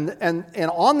 and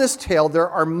on this tail there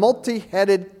are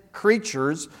multi-headed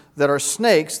creatures that are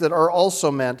snakes that are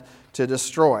also meant to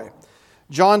destroy.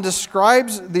 John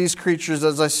describes these creatures,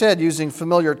 as I said, using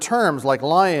familiar terms like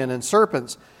lion and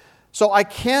serpents. So I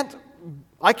can't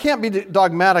be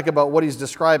dogmatic about what he's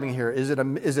describing here. Is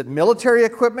it military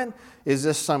equipment? Is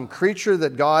this some creature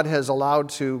that God has allowed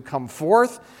to come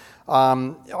forth?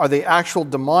 Are they actual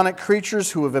demonic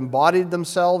creatures who have embodied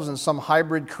themselves in some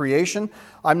hybrid creation?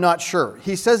 I'm not sure.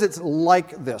 He says it's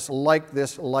like this, like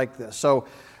this, like this. So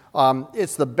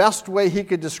it's the best way he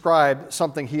could describe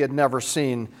something he had never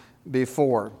seen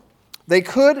before. They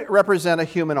could represent a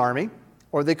human army,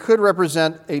 or they could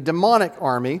represent a demonic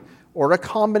army, or a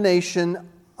combination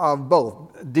of both,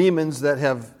 demons that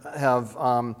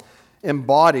have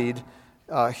embodied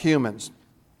humans.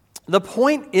 The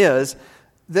point is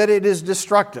that it is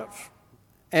destructive,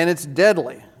 and it's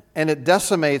deadly, and it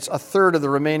decimates a third of the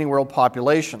remaining world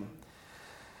population.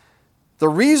 The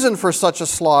reason for such a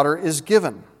slaughter is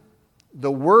given.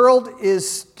 The world is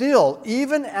still,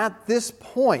 even at this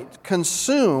point,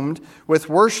 consumed with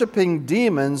worshiping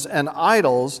demons and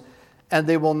idols, and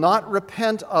they will not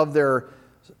repent of their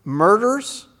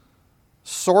murders,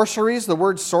 sorceries. The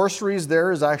word sorceries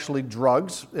there is actually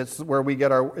drugs. It's where we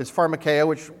get it's pharmakeia,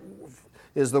 which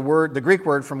is the Greek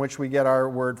word from which we get our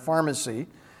word pharmacy.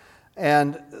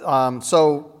 And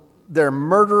so they're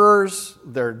murderers,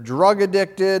 they're drug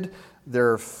addicted,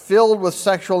 they're filled with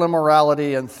sexual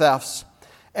immorality and thefts.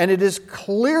 And it is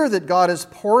clear that God is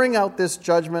pouring out this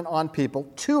judgment on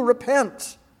people to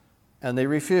repent, and they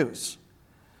refuse.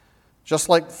 Just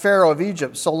like Pharaoh of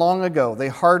Egypt so long ago, they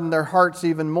hardened their hearts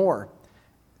even more.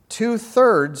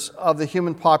 2/3 of the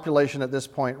human population at this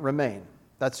point remain.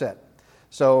 That's it.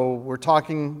 So we're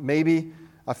talking maybe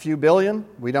a few billion,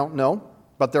 we don't know,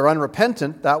 but they're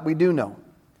unrepentant, that we do know.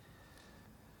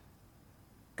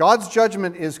 God's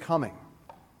judgment is coming.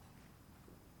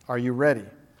 Are you ready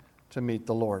to meet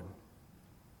the Lord?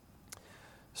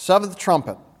 7th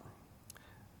trumpet.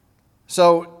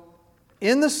 So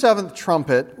in the 7th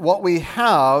trumpet, what we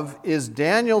have is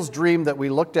Daniel's dream that we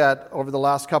looked at over the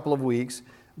last couple of weeks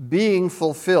being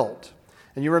fulfilled.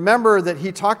 And you remember that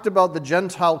he talked about the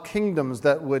Gentile kingdoms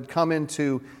that would come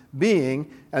into being,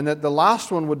 and that the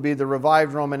last one would be the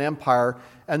revived Roman Empire,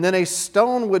 and then a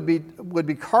stone would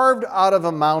be carved out of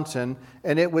a mountain,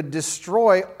 and it would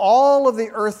destroy all of the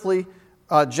earthly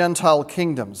Gentile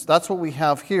kingdoms. That's what we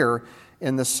have here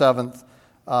in the 7th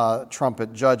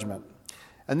trumpet judgment.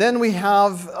 And then we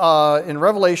have in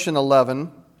Revelation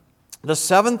 11, the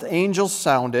seventh angel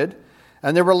sounded,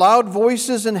 and there were loud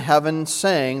voices in heaven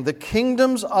saying, "The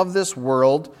kingdoms of this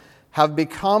world have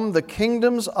become the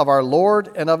kingdoms of our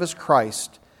Lord and of his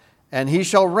Christ, and he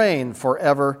shall reign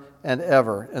forever and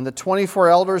ever." And the 24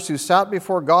 elders who sat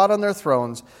before God on their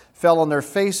thrones fell on their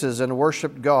faces and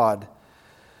worshiped God.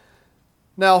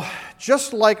 Now,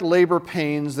 just like labor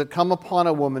pains that come upon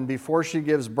a woman before she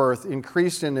gives birth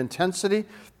increase in intensity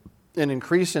and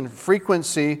increase in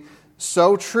frequency,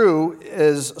 so it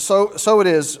is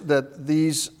that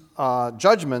these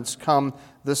judgments come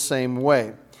the same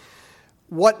way.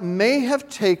 What may have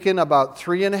taken about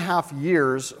 3.5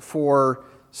 years for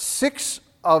 6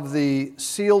 of the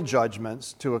seal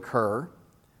judgments to occur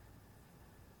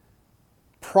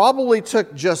probably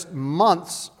took just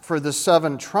months for the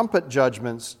 7 trumpet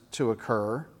judgments to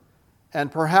occur,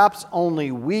 and perhaps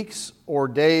only weeks or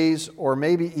days or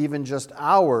maybe even just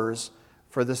hours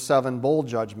for the 7 bowl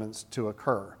judgments to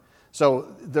occur.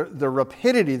 So the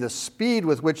rapidity, the speed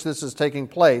with which this is taking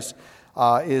place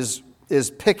is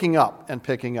picking up and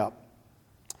picking up.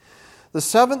 The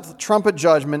 7th trumpet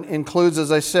judgment includes,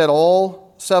 as I said,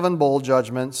 all 7 bowl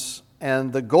judgments,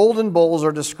 and the golden bowls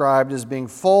are described as being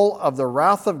full of the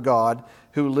wrath of God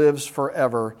who lives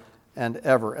forever and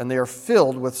ever, and they are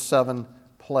filled with 7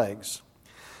 plagues.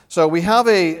 So we have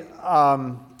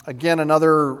again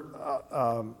another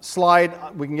slide.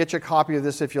 We can get you a copy of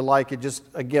this if you like. It just,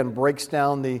 again, breaks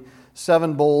down the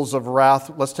 7 bowls of wrath.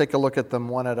 Let's take a look at them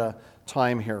one at a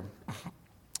time here.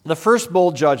 The first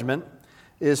bowl judgment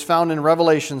is found in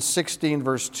Revelation 16,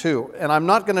 verse 2. And I'm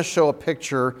not going to show a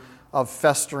picture of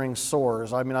festering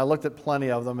sores. I mean, I looked at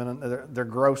plenty of them, and they're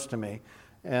gross to me.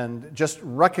 And just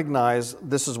recognize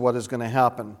this is what is going to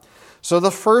happen. So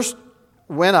the first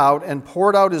went out and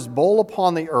poured out his bowl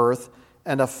upon the earth,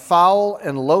 and a foul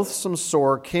and loathsome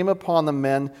sore came upon the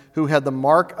men who had the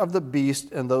mark of the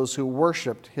beast and those who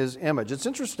worshipped his image. It's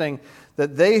interesting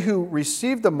that they who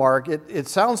received the mark, it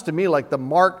sounds to me like the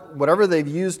mark, whatever they've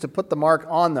used to put the mark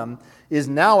on them, is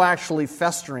now actually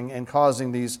festering and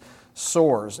causing these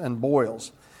sores and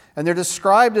boils. And they're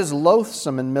described as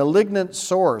loathsome and malignant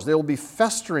sores. They will be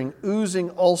festering,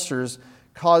 oozing ulcers,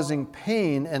 causing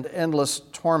pain and endless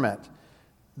torment.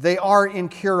 They are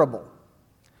incurable.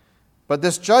 But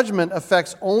this judgment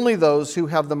affects only those who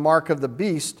have the mark of the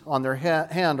beast on their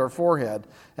hand or forehead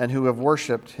and who have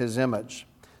worshipped his image.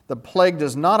 The plague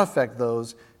does not affect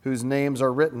those whose names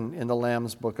are written in the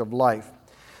Lamb's book of life.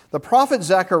 The prophet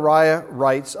Zechariah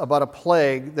writes about a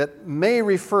plague that may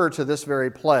refer to this very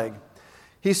plague.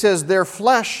 He says, "Their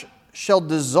flesh shall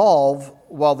dissolve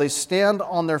while they stand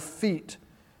on their feet.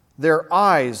 Their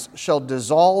eyes shall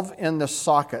dissolve in the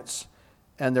sockets,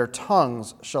 and their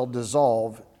tongues shall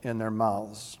dissolve in their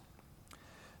mouths."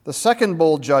 The second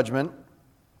bowl judgment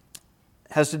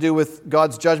has to do with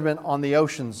God's judgment on the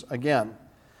oceans again.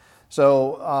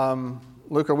 So,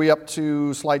 Luke, are we up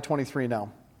to slide 23 now?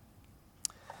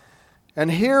 "And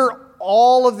here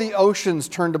all of the oceans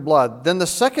turned to blood. Then the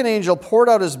second angel poured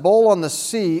out his bowl on the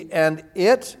sea, and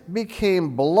it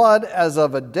became blood as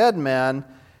of a dead man,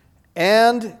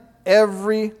 and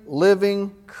every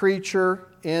living creature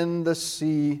in the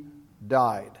sea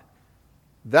died."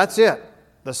 That's it.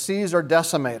 The seas are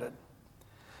decimated.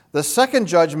 The second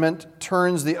judgment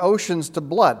turns the oceans to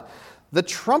blood. The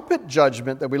trumpet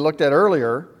judgment that we looked at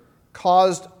earlier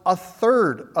caused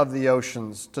 1/3 of the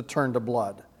oceans to turn to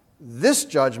blood. This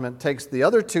judgment takes the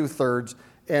other 2/3,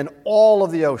 and all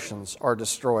of the oceans are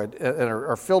destroyed and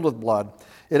are filled with blood.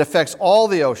 It affects all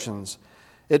the oceans.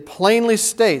 It plainly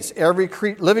states every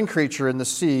living creature in the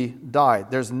sea died.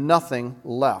 There's nothing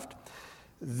left.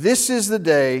 This is the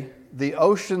day the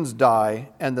oceans die,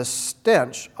 and the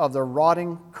stench of the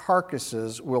rotting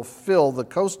carcasses will fill the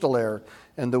coastal air,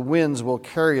 and the winds will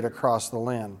carry it across the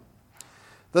land.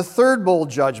 The third bowl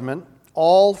judgment,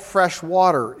 all fresh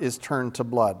water is turned to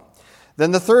blood.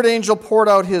 Then the third angel poured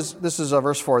out this is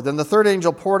verse 4, "Then the third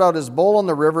angel poured out his bowl on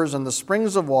the rivers and the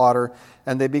springs of water,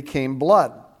 and they became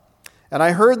blood. And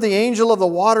I heard the angel of the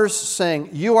waters saying,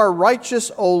 'You are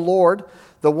righteous, O Lord,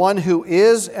 the one who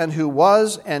is and who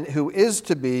was and who is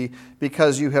to be,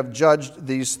 because you have judged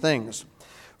these things.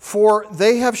 For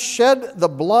they have shed the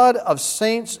blood of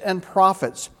saints and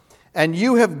prophets, and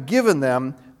you have given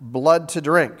them blood to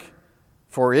drink,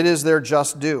 for it is their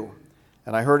just due.'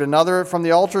 And I heard another from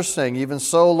the altar saying, 'Even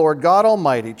so, Lord God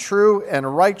Almighty, true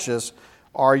and righteous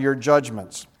are your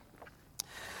judgments.'"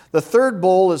 The third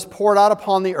bowl is poured out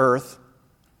upon the earth.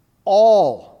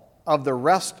 All of the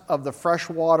rest of the fresh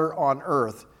water on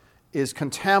earth is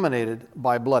contaminated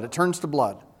by blood. It turns to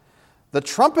blood. The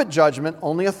trumpet judgment,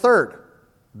 only 1/3.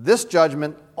 This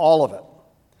judgment, all of it.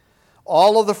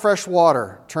 All of the fresh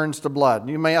water turns to blood.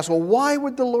 You may ask, well, why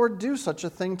would the Lord do such a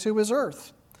thing to his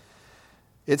earth?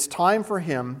 It's time for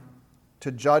him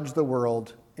to judge the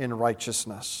world in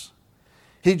righteousness.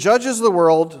 He judges the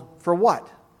world for what?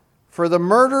 For the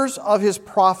murders of his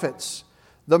prophets,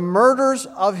 the murders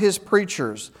of his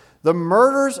preachers, the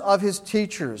murders of his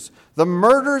teachers, the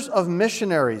murders of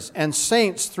missionaries and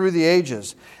saints through the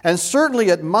ages. And certainly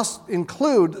it must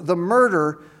include the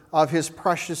murder of his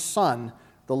precious Son,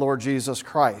 the Lord Jesus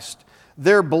Christ.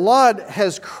 Their blood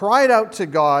has cried out to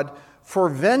God for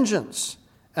vengeance,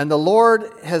 and the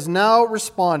Lord has now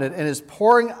responded and is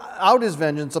pouring out his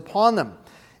vengeance upon them.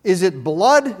 Is it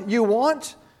blood you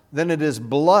want? Then it is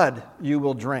blood you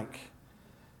will drink.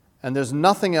 And there's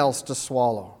nothing else to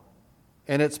swallow.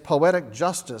 And it's poetic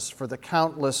justice for the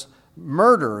countless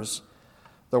murders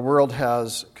the world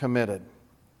has committed.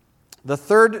 The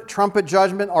third trumpet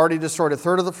judgment already destroyed a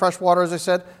third of the fresh water, as I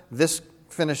said. This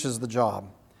finishes the job.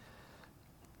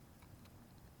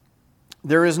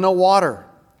 There is no water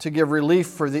to give relief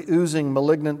for the oozing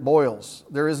malignant boils.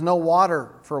 There is no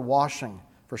water for washing,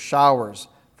 for showers,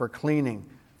 for cleaning,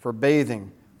 for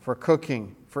bathing, for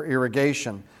cooking, for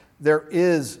irrigation. There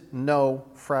is no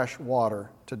fresh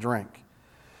water to drink.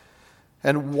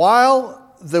 And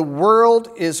while the world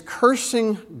is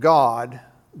cursing God,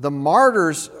 the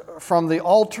martyrs from the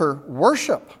altar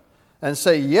worship and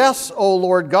say, "Yes, O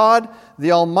Lord God,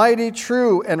 the Almighty,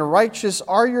 true and righteous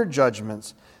are your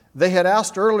judgments." They had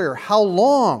asked earlier, how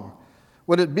long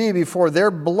would it be before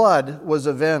their blood was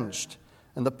avenged?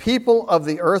 And the people of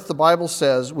the earth, the Bible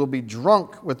says, will be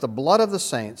drunk with the blood of the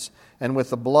saints and with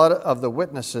the blood of the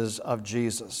witnesses of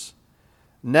Jesus.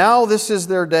 Now this is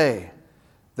their day,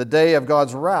 the day of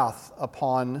God's wrath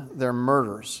upon their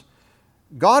murders.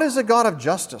 God is a God of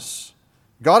justice.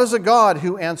 God is a God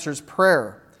who answers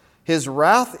prayer. His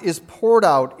wrath is poured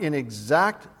out in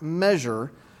exact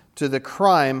measure to the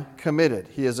crime committed.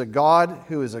 He is a God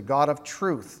who is a God of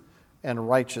truth and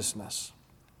righteousness.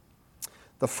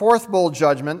 The fourth bowl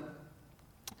judgment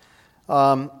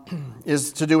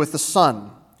is to do with the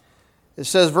sun. It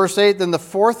says, verse 8, "Then the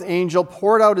fourth angel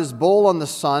poured out his bowl on the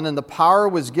sun, and the power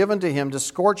was given to him to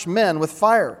scorch men with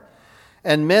fire.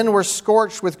 And men were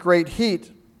scorched with great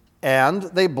heat, and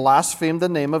they blasphemed the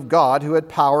name of God who had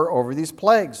power over these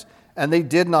plagues. And they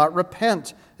did not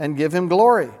repent and give him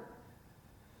glory."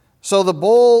 So the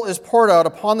bowl is poured out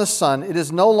upon the sun. It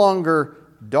is no longer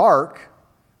dark,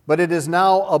 but it is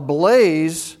now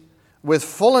ablaze with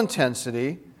full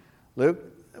intensity. Luke,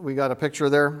 we got a picture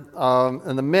there.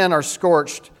 And the men are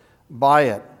scorched by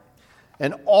it.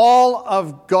 And all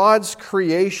of God's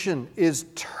creation is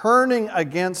turning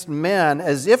against man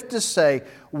as if to say,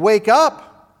 "Wake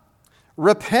up,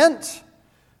 repent,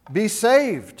 be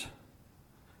saved."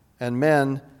 And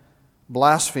men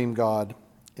blaspheme God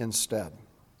instead.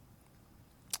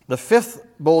 The fifth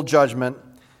bowl judgment,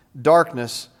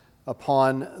 darkness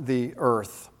upon the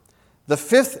earth. The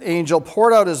fifth angel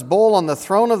poured out his bowl on the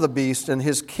throne of the beast, and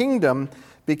his kingdom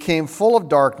became full of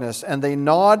darkness, and they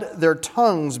gnawed their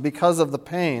tongues because of the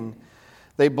pain.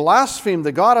 They blasphemed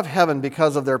the God of heaven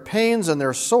because of their pains and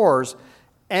their sores,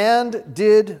 and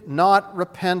did not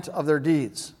repent of their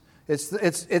deeds.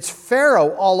 It's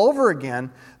Pharaoh all over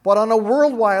again, but on a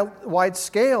worldwide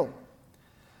scale.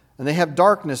 And they have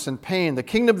darkness and pain. The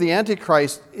kingdom of the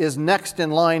Antichrist is next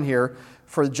in line here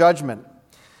for judgment.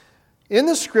 In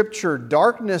the Scripture,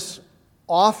 darkness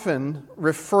often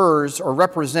refers or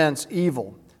represents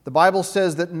evil. The Bible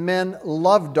says that men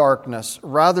love darkness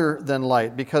rather than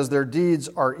light because their deeds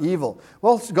are evil.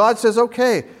 Well, God says,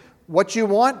 okay, what you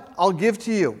want, I'll give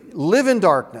to you. Live in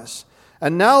darkness.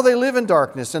 And now they live in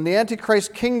darkness, and the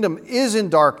Antichrist kingdom is in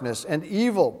darkness and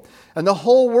evil. And the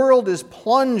whole world is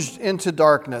plunged into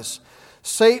darkness.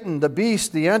 Satan, the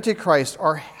beast, the Antichrist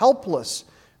are helpless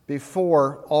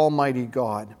before Almighty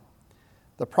God.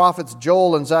 The prophets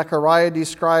Joel and Zechariah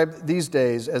described these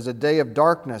days as a day of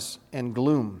darkness and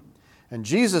gloom. And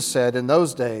Jesus said in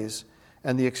those days,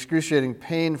 and the excruciating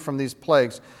pain from these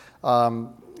plagues,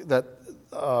 that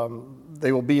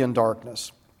they will be in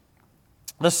darkness.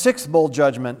 The sixth bowl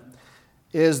judgment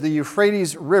is the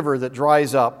Euphrates River that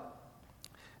dries up,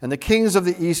 and the kings of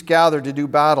the east gather to do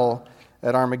battle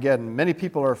at Armageddon. Many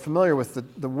people are familiar with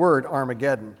the word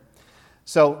Armageddon.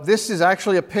 So this is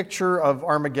actually a picture of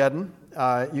Armageddon.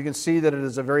 You can see that it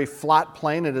is a very flat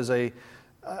plain. It is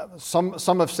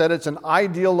some have said it's an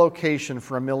ideal location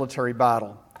for a military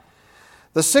battle.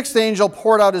 The sixth angel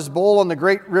poured out his bowl on the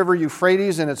great river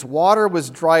Euphrates, and its water was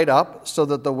dried up so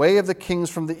that the way of the kings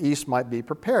from the east might be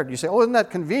prepared. You say, oh, isn't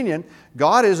that convenient?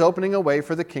 God is opening a way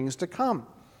for the kings to come.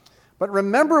 But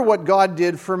remember what God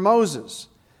did for Moses.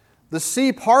 The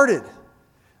sea parted.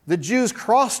 The Jews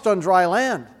crossed on dry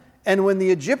land. And when the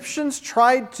Egyptians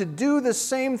tried to do the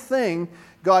same thing,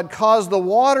 God caused the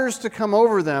waters to come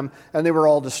over them, and they were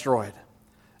all destroyed.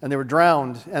 And they were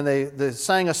drowned, and they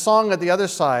sang a song at the other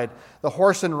side. The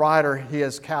horse and rider he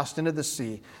has cast into the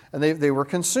sea, and they were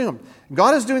consumed.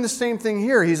 God is doing the same thing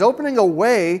here. He's opening a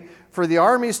way for the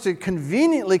armies to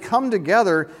conveniently come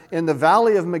together in the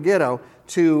valley of Megiddo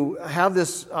to have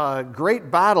this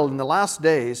great battle in the last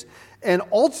days. And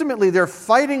ultimately, they're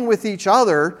fighting with each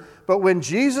other. But when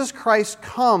Jesus Christ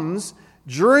comes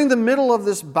during the middle of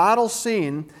this battle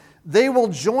scene, they will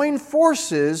join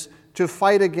forces to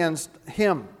fight against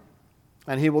him,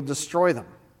 and he will destroy them.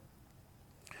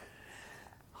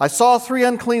 I saw 3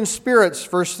 unclean spirits,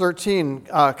 verse 13,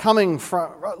 coming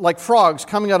from, like frogs,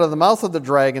 coming out of the mouth of the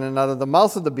dragon, and out of the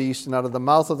mouth of the beast, and out of the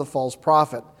mouth of the false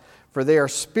prophet. For they are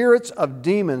spirits of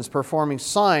demons performing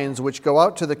signs which go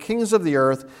out to the kings of the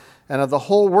earth and of the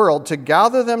whole world to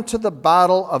gather them to the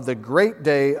battle of the great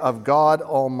day of God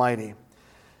Almighty.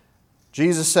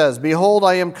 Jesus says, "Behold,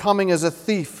 I am coming as a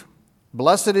thief.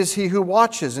 Blessed is he who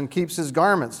watches and keeps his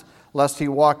garments, lest he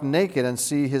walk naked and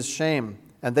see his shame,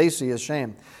 and they see his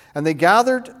shame." And they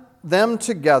gathered them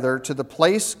together to the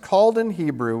place called in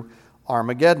Hebrew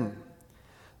Armageddon.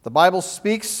 The Bible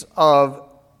speaks of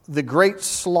the great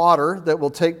slaughter that will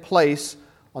take place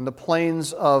on the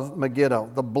plains of Megiddo.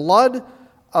 The blood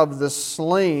of the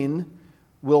slain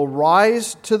will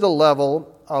rise to the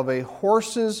level of a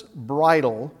horse's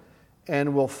bridle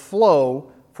and will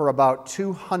flow for about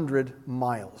 200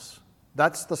 miles.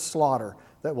 That's the slaughter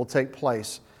that will take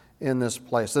place in this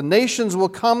place. The nations will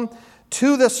come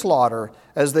to the slaughter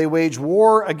as they wage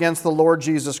war against the Lord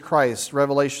Jesus Christ.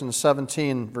 Revelation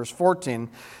 17, verse 14.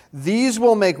 These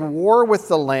will make war with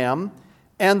the Lamb,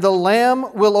 and the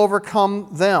Lamb will overcome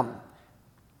them.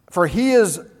 For he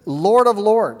is Lord of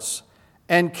lords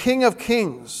and King of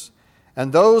kings,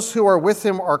 and those who are with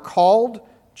him are called,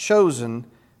 chosen,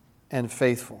 and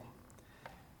faithful.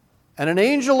 And an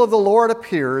angel of the Lord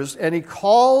appears, and he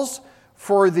calls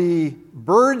for the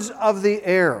birds of the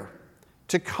air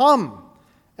to come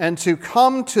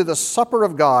to the supper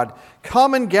of God.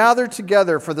 Come and gather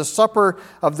together for the supper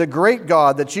of the great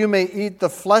God, that you may eat the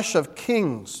flesh of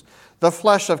kings, the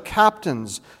flesh of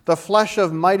captains, the flesh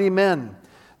of mighty men,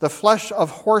 the flesh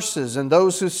of horses and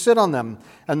those who sit on them,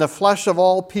 and the flesh of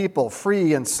all people,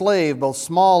 free and slave, both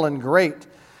small and great.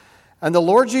 And the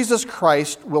Lord Jesus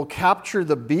Christ will capture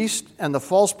the beast and the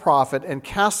false prophet and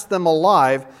cast them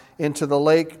alive into the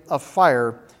lake of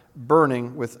fire,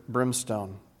 burning with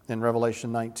brimstone. In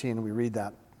Revelation 19, we read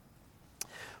that.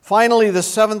 Finally, the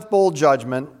 7th bowl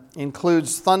judgment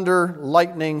includes thunder,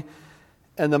 lightning,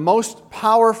 and the most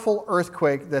powerful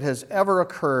earthquake that has ever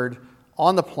occurred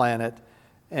on the planet,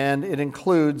 and it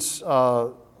includes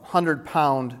a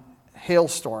 100-pound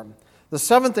hailstorm. The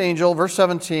 7th angel, verse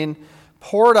 17,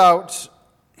 poured out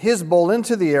his bowl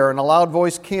into the air, and a loud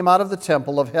voice came out of the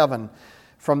temple of heaven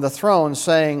from the throne,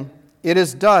 saying, "It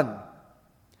is done."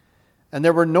 And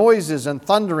there were noises and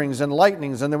thunderings and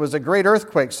lightnings, and there was a great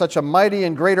earthquake, such a mighty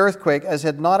and great earthquake as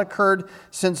had not occurred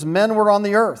since men were on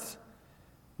the earth.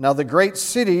 Now the great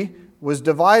city was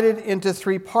divided into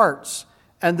 3 parts,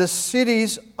 and the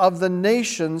cities of the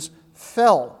nations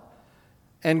fell.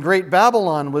 And great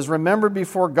Babylon was remembered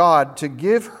before God to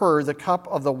give her the cup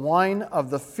of the wine of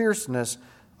the fierceness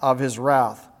of his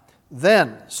wrath.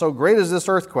 Then, so great is this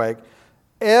earthquake,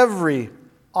 every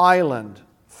island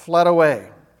fled away,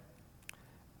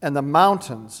 and the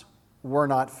mountains were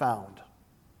not found.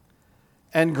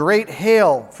 And great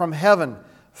hail from heaven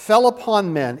fell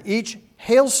upon men, each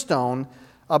hailstone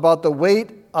about the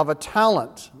weight of a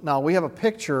talent. Now, we have a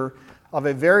picture of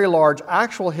a very large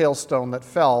actual hailstone that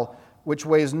fell, which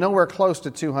weighs nowhere close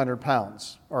to 200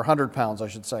 pounds, or 100 pounds, I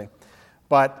should say.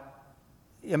 But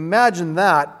imagine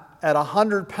that at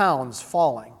 100 pounds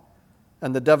falling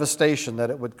and the devastation that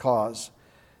it would cause.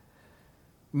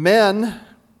 Men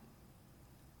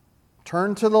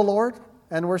turned to the Lord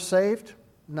and were saved?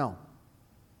 No.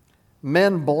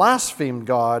 Men blasphemed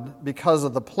God because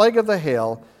of the plague of the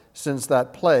hail, since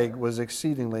that plague was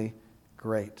exceedingly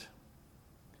great.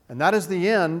 And that is the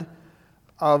end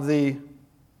of the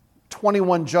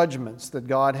 21 judgments that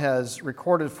God has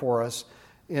recorded for us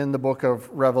in the book of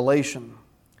Revelation.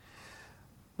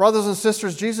 Brothers and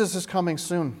sisters, Jesus is coming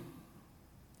soon.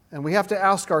 And we have to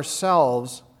ask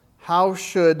ourselves, how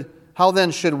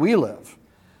then should we live?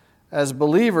 As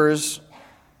believers,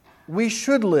 we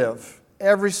should live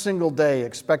every single day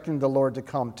expecting the Lord to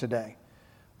come today.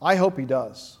 I hope He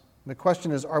does. The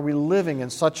question is, are we living in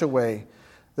such a way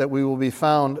that we will be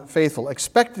found faithful,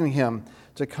 expecting him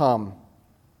to come.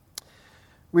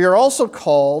 We are also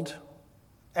called,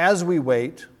 as we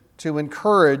wait, to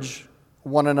encourage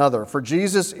one another. For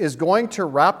Jesus is going to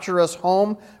rapture us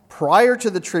home prior to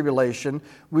the tribulation.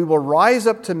 We will rise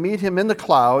up to meet him in the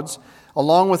clouds,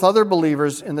 along with other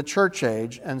believers in the church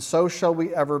age, and so shall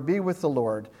we ever be with the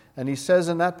Lord. And he says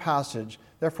in that passage,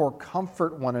 therefore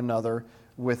comfort one another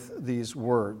with these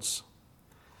words.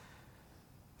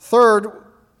 Third,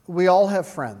 we all have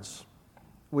friends.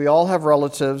 We all have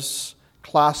relatives,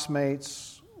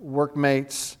 classmates,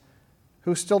 workmates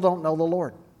who still don't know the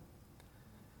Lord.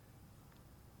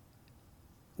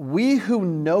 We who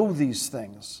know these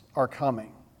things are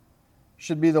coming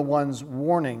should be the ones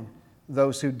warning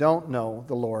those who don't know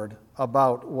the Lord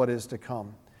about what is to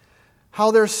come. How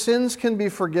their sins can be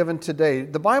forgiven today.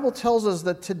 The Bible tells us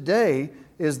that today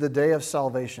is the day of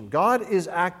salvation. God is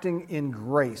acting in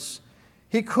grace.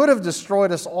 He could have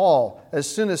destroyed us all as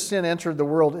soon as sin entered the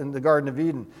world in the Garden of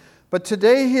Eden. But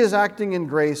today he is acting in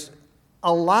grace,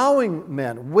 allowing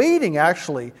men, waiting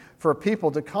actually for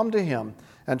people to come to him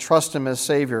and trust him as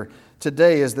Savior.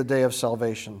 Today is the day of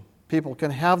salvation. People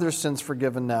can have their sins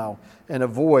forgiven now and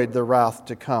avoid the wrath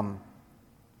to come.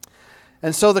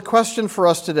 And so the question for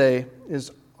us today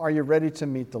is, are you ready to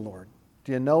meet the Lord?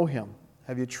 Do you know him?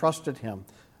 Have you trusted him?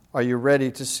 Are you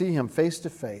ready to see him face to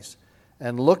face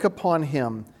and look upon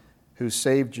him who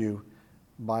saved you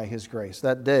by his grace?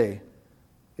 That day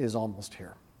is almost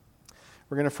here.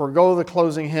 We're going to forego the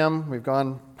closing hymn. We've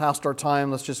gone past our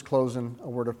time. Let's just close in a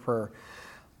word of prayer.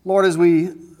 Lord, as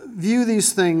we view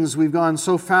these things, we've gone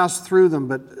so fast through them,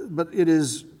 but it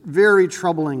is very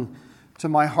troubling to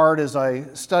my heart as I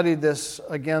studied this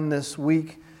again this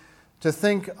week to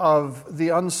think of the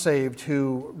unsaved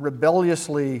who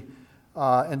rebelliously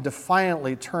and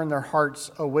defiantly turn their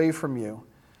hearts away from you.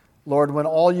 Lord, when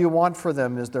all you want for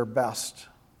them is their best.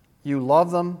 You love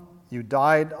them. You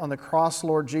died on the cross,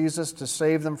 Lord Jesus, to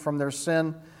save them from their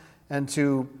sin and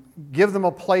to give them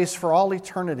a place for all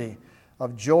eternity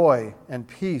of joy and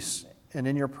peace and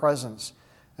in your presence.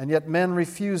 And yet men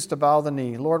refuse to bow the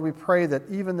knee. Lord, we pray that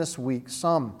even this week,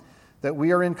 some that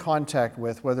we are in contact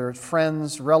with, whether it's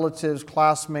friends, relatives,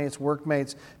 classmates,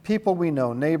 workmates, people we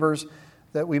know, neighbors,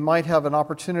 that we might have an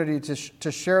opportunity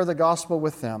to share the gospel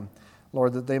with them,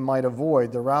 Lord, that they might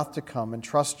avoid the wrath to come and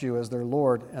trust you as their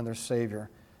Lord and their Savior.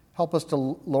 Help us,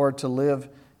 Lord, to live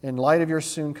in light of your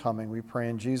soon coming. We pray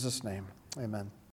in Jesus' name. Amen.